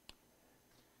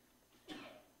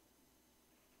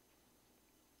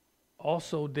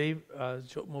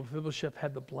 Mephibosheth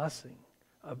had the blessing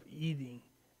of eating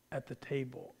at the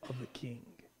table of the king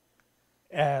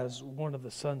as one of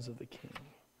the sons of the king.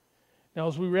 Now,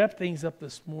 as we wrap things up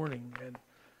this morning, and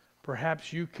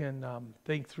perhaps you can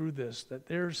think through this, that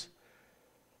there's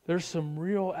some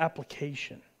real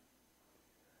application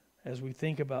as we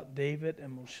think about David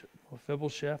and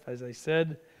Mephibosheth. As I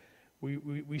said,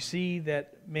 we see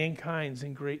that mankind's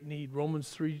in great need.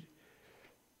 Romans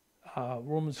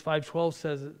 5:12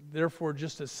 says, therefore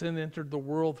just as sin entered the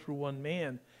world through one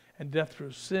man, and death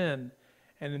through sin,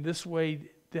 and in this way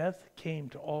death came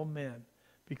to all men,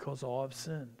 because all have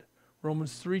sinned.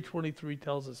 Romans 3:23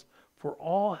 tells us, for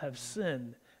all have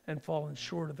sinned and fallen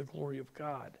short of the glory of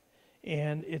God.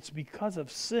 And it's because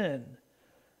of sin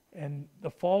and the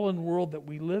fallen world that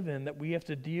we live in that we have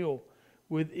to deal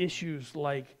with issues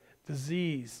like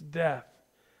disease, death,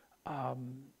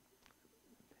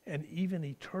 and even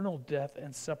eternal death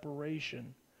and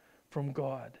separation from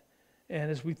God.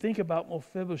 And as we think about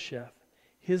Mephibosheth,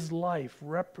 his life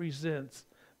represents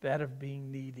that of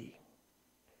being needy.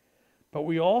 But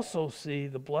we also see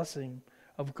the blessing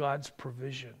of God's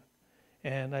provision.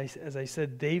 And as I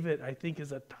said, David, I think,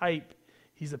 is a type.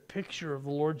 He's a picture of the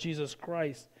Lord Jesus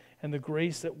Christ and the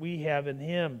grace that we have in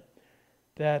him.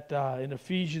 That in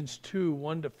Ephesians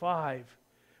 2:1-5,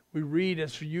 we read,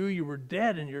 as for you, you were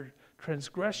dead in your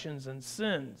transgressions and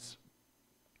sins.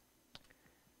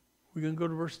 We're going to go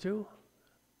to verse 2.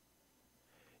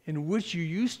 In which you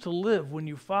used to live when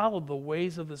you followed the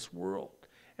ways of this world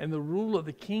and the rule of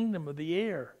the kingdom of the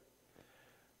air,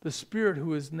 the spirit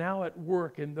who is now at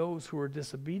work in those who are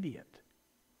disobedient.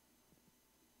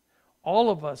 All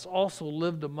of us also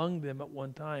lived among them at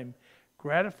one time,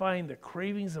 gratifying the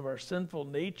cravings of our sinful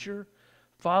nature,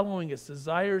 following its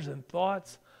desires and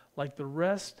thoughts. Like the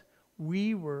rest,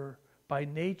 we were by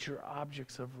nature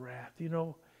objects of wrath. You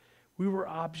know, we were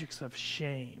objects of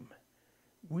shame.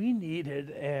 We needed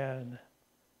an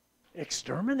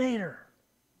exterminator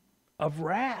of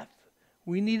wrath.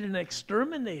 We need an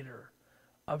exterminator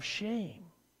of shame.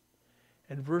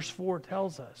 And verse 4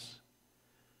 tells us,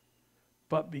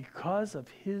 but because of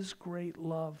his great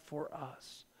love for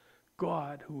us,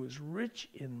 God, who is rich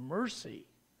in mercy,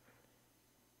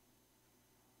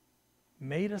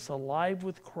 made us alive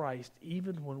with Christ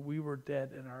even when we were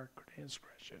dead in our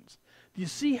transgressions. Do you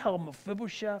see how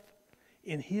Mephibosheth,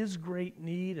 in his great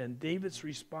need, and David's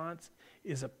response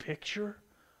is a picture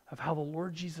of how the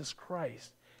Lord Jesus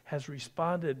Christ has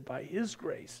responded by his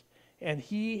grace, and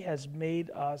he has made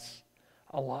us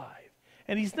alive.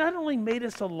 And he's not only made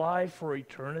us alive for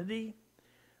eternity.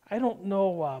 I don't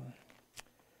know,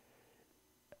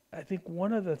 I think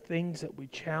one of the things that we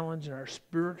challenge in our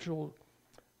spiritual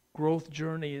growth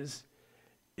journey is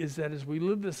that as we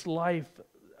live this life,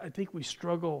 I think we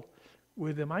struggle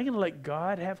with, am I going to let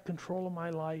God have control of my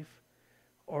life,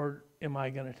 or am I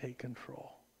going to take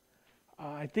control?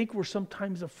 I think we're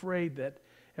sometimes afraid that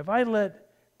if I let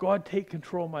God take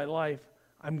control of my life,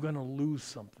 I'm going to lose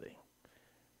something.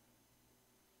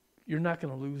 You're not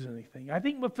going to lose anything. I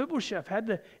think Mephibosheth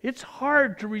it's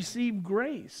hard to receive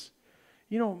grace.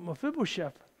 You know,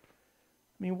 Mephibosheth,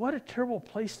 I mean, what a terrible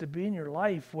place to be in your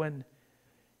life when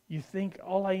you think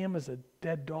all I am is a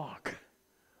dead dog.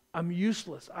 I'm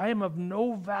useless. I am of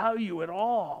no value at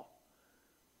all.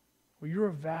 Well, you're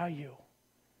of value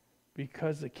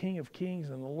because the King of Kings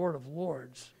and the Lord of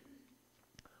Lords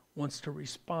wants to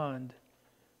respond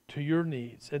to your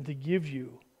needs and to give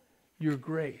you your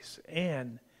grace.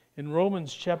 And in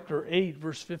Romans chapter 8,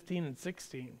 verse 15 and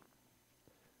 16,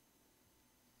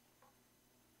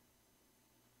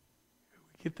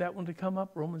 get that one to come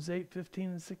up? Romans 8, 15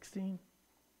 and 16?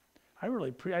 I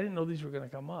didn't know these were going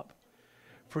to come up.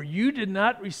 For you did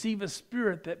not receive a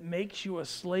spirit that makes you a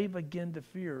slave again to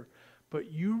fear,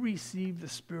 but you received the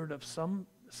spirit of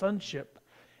sonship,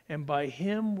 and by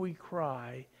him we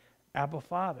cry, Abba,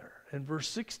 Father. And verse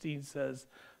 16 says,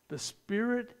 the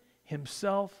Spirit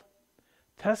himself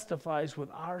testifies with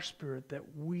our spirit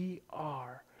that we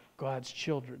are God's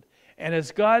children. And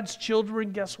as God's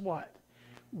children, guess what?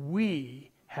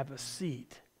 We have a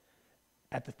seat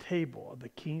at the table of the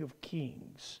King of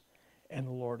Kings and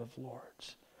the Lord of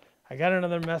Lords. I got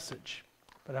another message,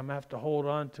 but I'm going to have to hold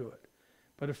on to it.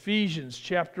 But Ephesians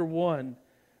chapter 1,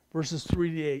 verses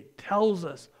 3-8 tells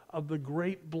us of the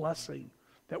great blessing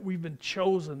that we've been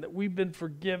chosen, that we've been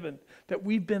forgiven, that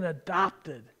we've been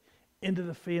adopted into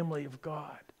the family of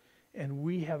God. And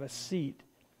we have a seat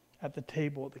at the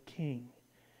table of the King.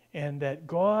 And that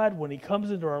God, when he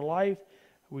comes into our life,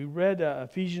 we read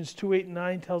Ephesians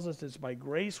 2:8-9 tells us it's by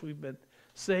grace we've been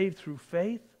saved through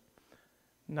faith,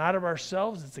 not of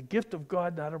ourselves. It's a gift of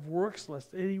God, not of works,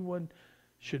 lest anyone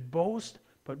should boast.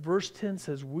 But verse 10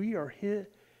 says we are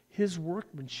his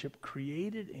workmanship,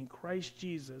 created in Christ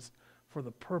Jesus for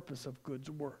the purpose of good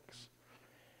works.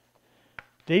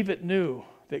 David knew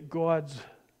that God's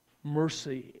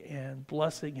mercy and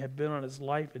blessing had been on his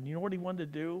life. And you know what he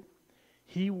wanted to do?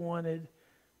 He wanted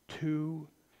to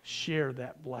share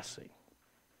that blessing.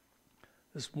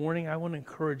 This morning, I want to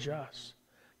encourage us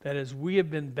that as we have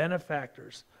been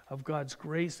benefactors of God's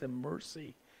grace and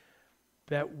mercy,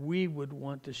 that we would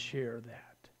want to share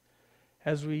that.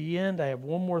 As we end, I have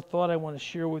one more thought I want to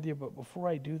share with you, but before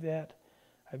I do that,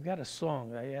 I've got a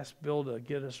song I asked Bill to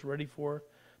get us ready for,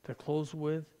 to close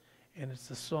with, and it's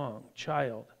the song,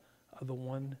 Child of the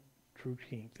One True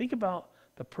King. Think about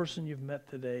the person you've met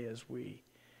today as we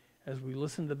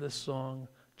listen to this song,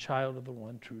 Child of the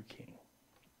One True King.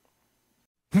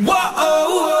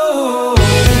 Whoa,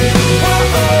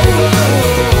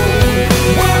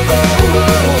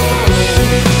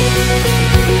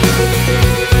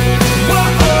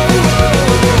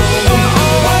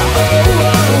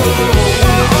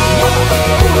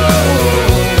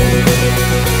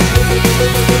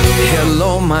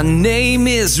 hello, my name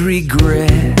is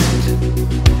Regret.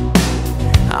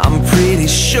 I'm pretty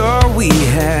sure we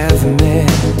have met.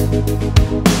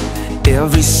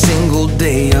 Every single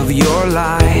day of your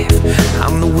life,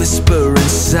 I'm the whisper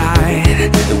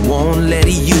inside that won't let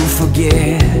you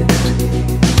forget.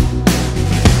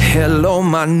 Hello,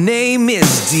 my name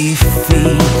is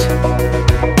Defeat.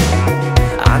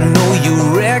 I know you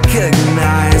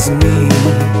recognize me.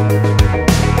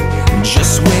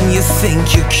 Just when you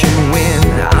think you can win,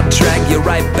 I'll drag you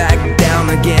right back down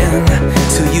again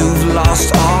till you've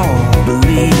lost all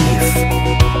belief.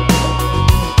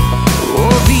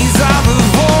 Oh, these are the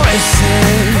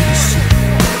voices.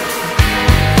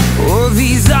 Oh,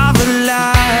 these are the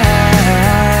lies.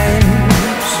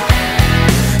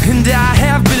 And I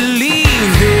have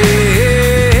believed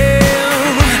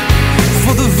them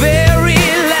for the very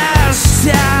last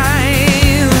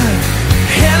time.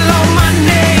 Hello, my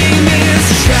name is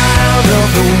Child of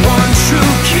the One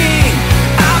True King.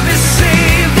 I've been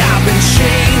saved, I've been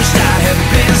changed, I have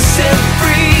been set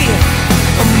free.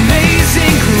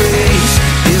 Amazing grace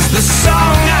is the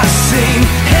song I sing.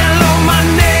 Hello, my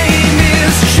name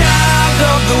is Child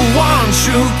of the One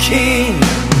True King.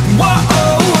 Whoa,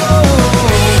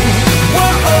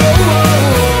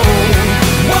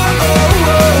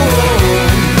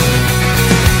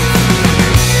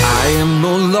 I am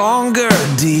no longer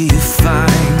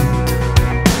defined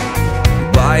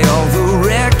by all the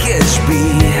wreckage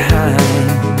behind.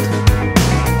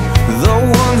 The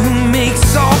one who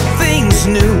makes all things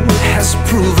new has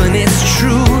proven it's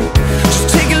true. Just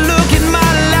take a look at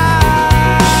my life.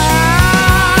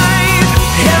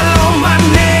 Hello, my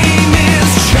name is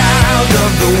Child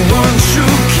of the One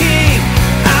True King.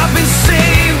 I've been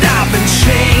saved, I've been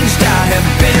changed, I have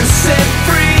been set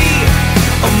free.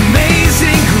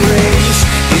 Amazing grace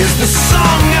is the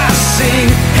song I sing.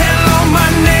 Hello, my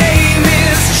name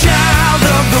is Child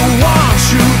of the One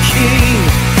True King.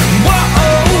 Whoa,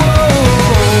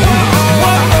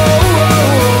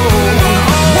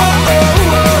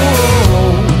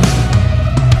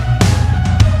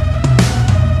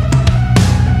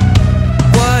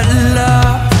 what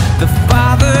love the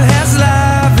Father has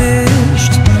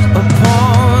lavished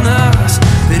upon us,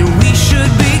 that we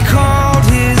should be called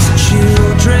His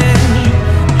children.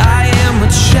 I am a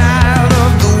child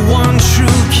of the one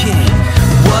true King.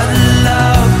 What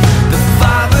love the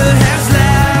Father has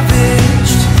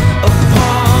lavished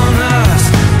upon us,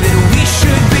 that we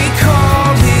should be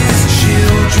called His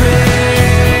children.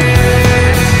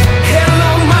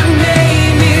 Hello, my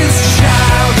name is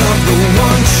Child of the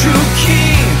One True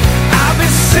King. I've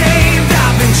been saved,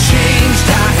 I've been changed,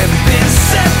 I have been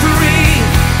set free.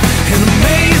 And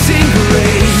amazing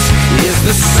grace is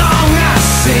the song I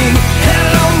sing.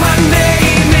 Hello, my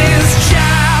name is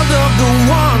Child of the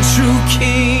One True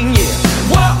King. Yeah.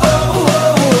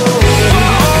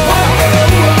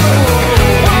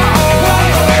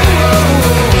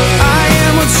 I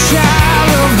am a child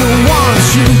of the One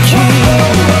True King.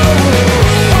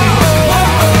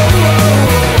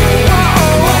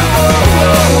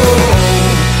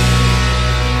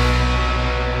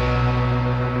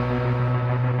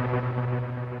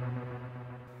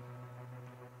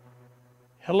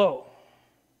 Hello,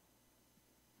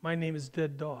 my name is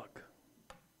Dead Dog.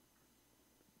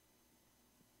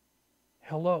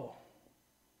 Hello,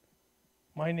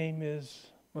 my name is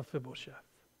Mephibosheth,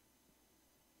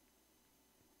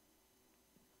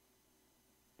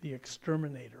 the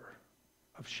exterminator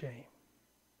of shame.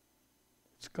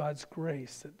 It's God's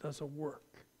grace that does a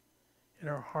work in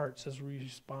our hearts as we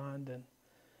respond. And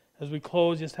as we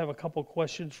close, just have a couple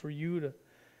questions for you to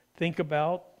think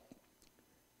about.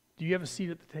 Do you have a seat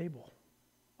at the table?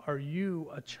 Are you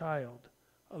a child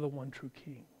of the one true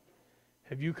King?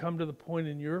 Have you come to the point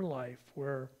in your life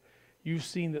where you've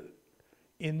seen that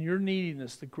in your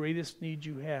neediness, the greatest need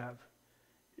you have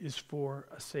is for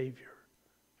a Savior?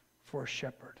 for a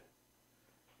shepherd.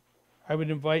 I would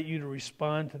invite you to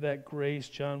respond to that grace.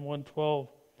 John 1:12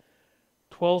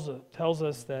 tells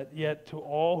us that, yet to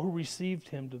all who received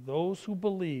him, to those who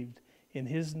believed in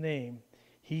his name,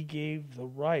 he gave the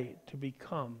right to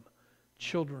become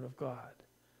children of God,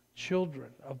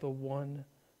 children of the one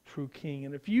true King.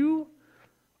 And if you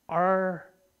are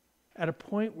at a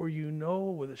point where you know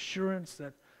with assurance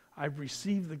that I've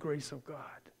received the grace of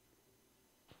God,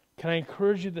 can I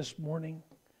encourage you this morning?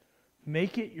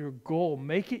 Make it your goal,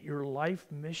 make it your life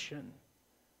mission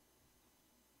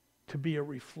to be a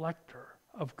reflector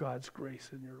of God's grace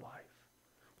in your life.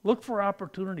 Look for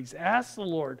opportunities. Ask the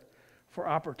Lord for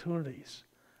opportunities.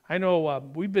 I know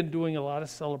we've been doing a lot of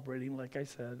celebrating, like I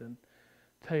said, and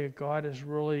tell you, God has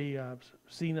really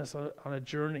seen us on a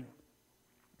journey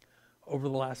over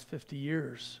the last 50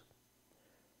 years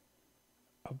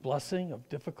of blessing, of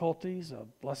difficulties,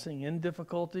 of blessing in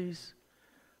difficulties.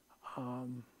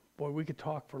 Boy, we could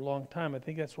talk for a long time. I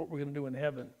think that's what we're going to do in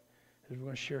heaven, is we're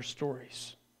going to share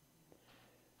stories.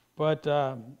 But,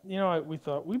 we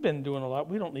thought, we've been doing a lot.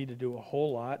 We don't need to do a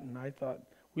whole lot. And I thought,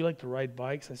 we like to ride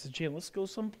bikes. I said, Jan, let's go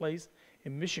someplace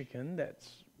in Michigan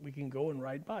we can go and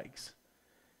ride bikes.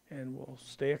 And we'll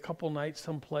stay a couple nights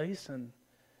someplace and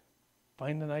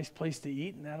find a nice place to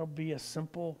eat, and that'll be a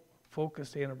simple,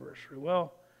 focused anniversary.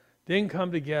 Well, didn't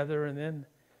come together, and then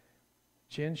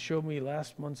Jen showed me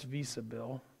last month's visa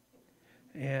bill,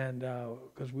 and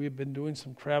because we had been doing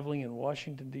some traveling in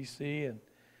Washington, D.C., and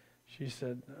she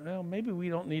said, well, maybe we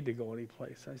don't need to go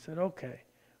anyplace. I said, okay.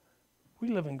 We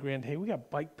live in Grand Haven. We got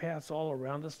bike paths all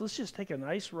around us. Let's just take a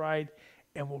nice ride,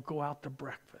 and we'll go out to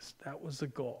breakfast. That was the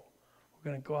goal.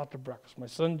 We're going to go out to breakfast. My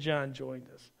son John joined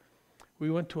us. We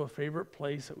went to a favorite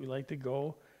place that we like to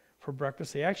go for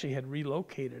breakfast. They actually had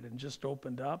relocated and just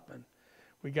opened up, and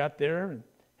we got there and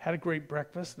had a great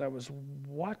breakfast. And I was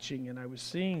watching, and I was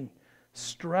seeing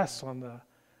stress on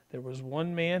there was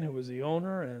one man who was the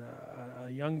owner and a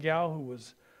young gal who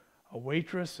was a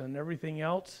waitress and everything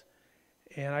else.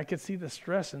 And I could see the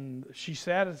stress, and she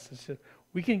sat us and said,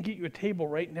 we can get you a table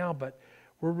right now, but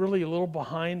we're really a little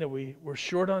behind, and we're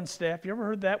short on staff. You ever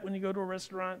heard that when you go to a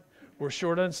restaurant? We're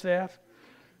short on staff?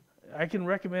 I can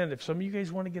recommend, if some of you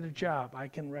guys want to get a job, I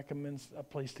can recommend a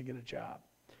place to get a job.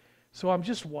 So I'm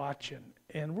just watching,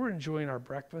 and we're enjoying our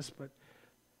breakfast, but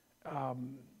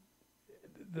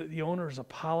the owners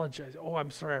apologized. Oh,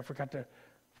 I'm sorry, I forgot to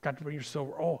bring your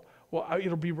silver. Oh, well,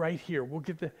 it'll be right here. We'll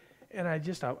get the, and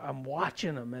I'm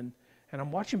watching them, and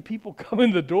I'm watching people come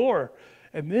in the door,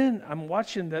 and then I'm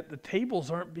watching that the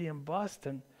tables aren't being bussed,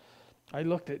 and I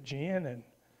looked at Jan and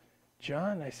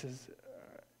John. I says,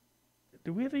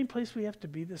 do we have any place we have to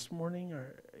be this morning,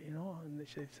 or And they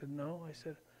said no. I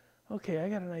said, okay, I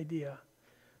got an idea.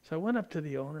 So I went up to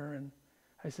the owner and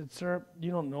I said, sir,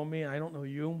 you don't know me. I don't know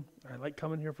you. I like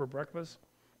coming here for breakfast,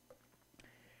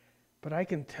 but I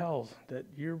can tell that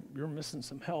you're missing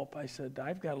some help. I said,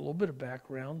 I've got a little bit of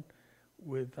background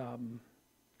with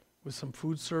some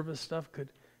food service stuff. Could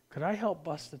I help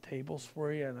bust the tables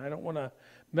for you? And I don't want to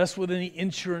mess with any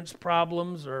insurance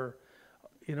problems or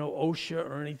OSHA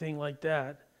or anything like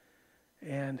that.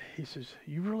 And he says,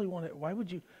 you really want to, why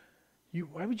would you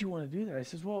want to do that? I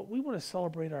says, well, we want to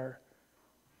celebrate our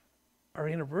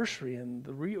anniversary, and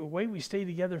the way we stay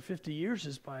together 50 years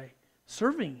is by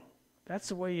serving. That's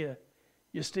the way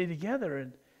you stay together.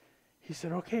 And he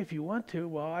said, okay, if you want to.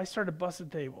 Well, I started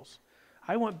bussing tables.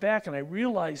 I went back and I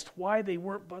realized why they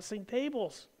weren't bussing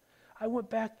tables. I went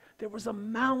back, there was a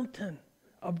mountain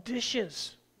of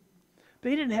dishes.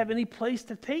 They didn't have any place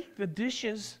to take the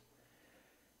dishes.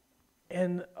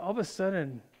 And all of a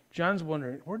sudden, John's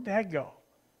wondering, where'd Dad go?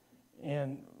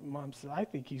 And Mom said, I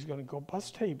think he's going to go bus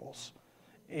tables.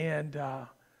 And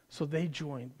so they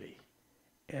joined me.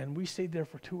 And we stayed there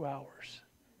for 2 hours.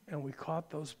 And we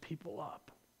caught those people up.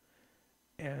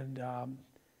 And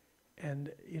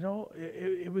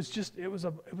it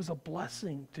was a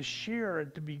blessing to share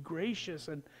and to be gracious.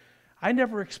 And I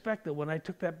never expected when I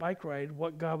took that bike ride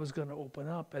what God was going to open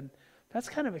up. And that's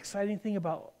kind of exciting thing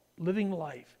about living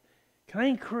life. Can I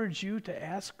encourage you to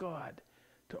ask God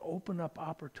to open up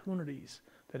opportunities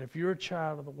that if you're a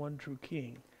child of the one true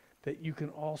King, that you can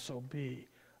also be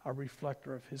a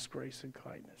reflector of his grace and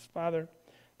kindness. Father,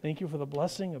 thank you for the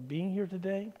blessing of being here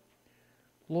today.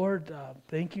 Lord,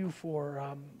 thank you for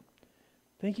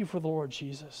the Lord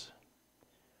Jesus.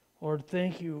 Lord,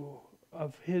 thank you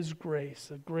of his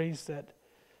grace, a grace that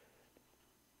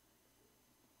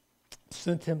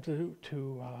sent him to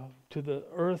the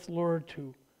earth, Lord,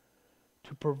 to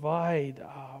provide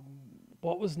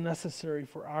what was necessary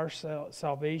for our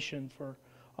salvation, for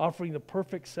offering the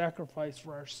perfect sacrifice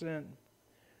for our sin.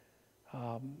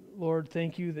 Lord,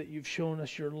 thank you that you've shown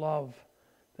us your love,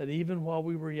 that even while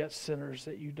we were yet sinners,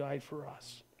 that you died for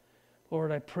us.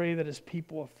 Lord, I pray that as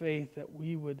people of faith, that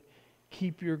we would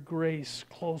keep your grace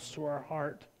close to our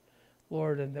heart,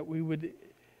 Lord, and that we would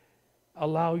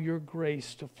allow your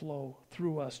grace to flow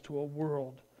through us to a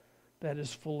world that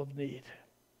is full of need.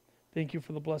 Thank you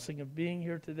for the blessing of being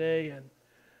here today,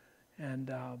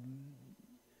 and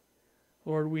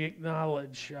Lord, we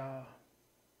acknowledge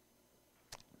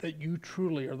that you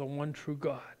truly are the one true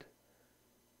God,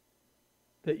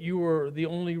 that you are the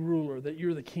only ruler, that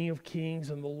you're the King of Kings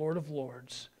and the Lord of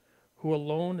Lords, who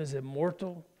alone is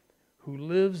immortal, who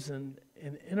lives in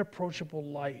an inapproachable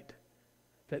light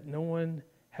that no one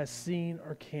has seen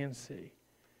or can see.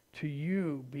 To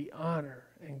you be honor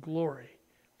and glory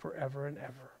forever and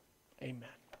ever.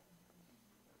 Amen.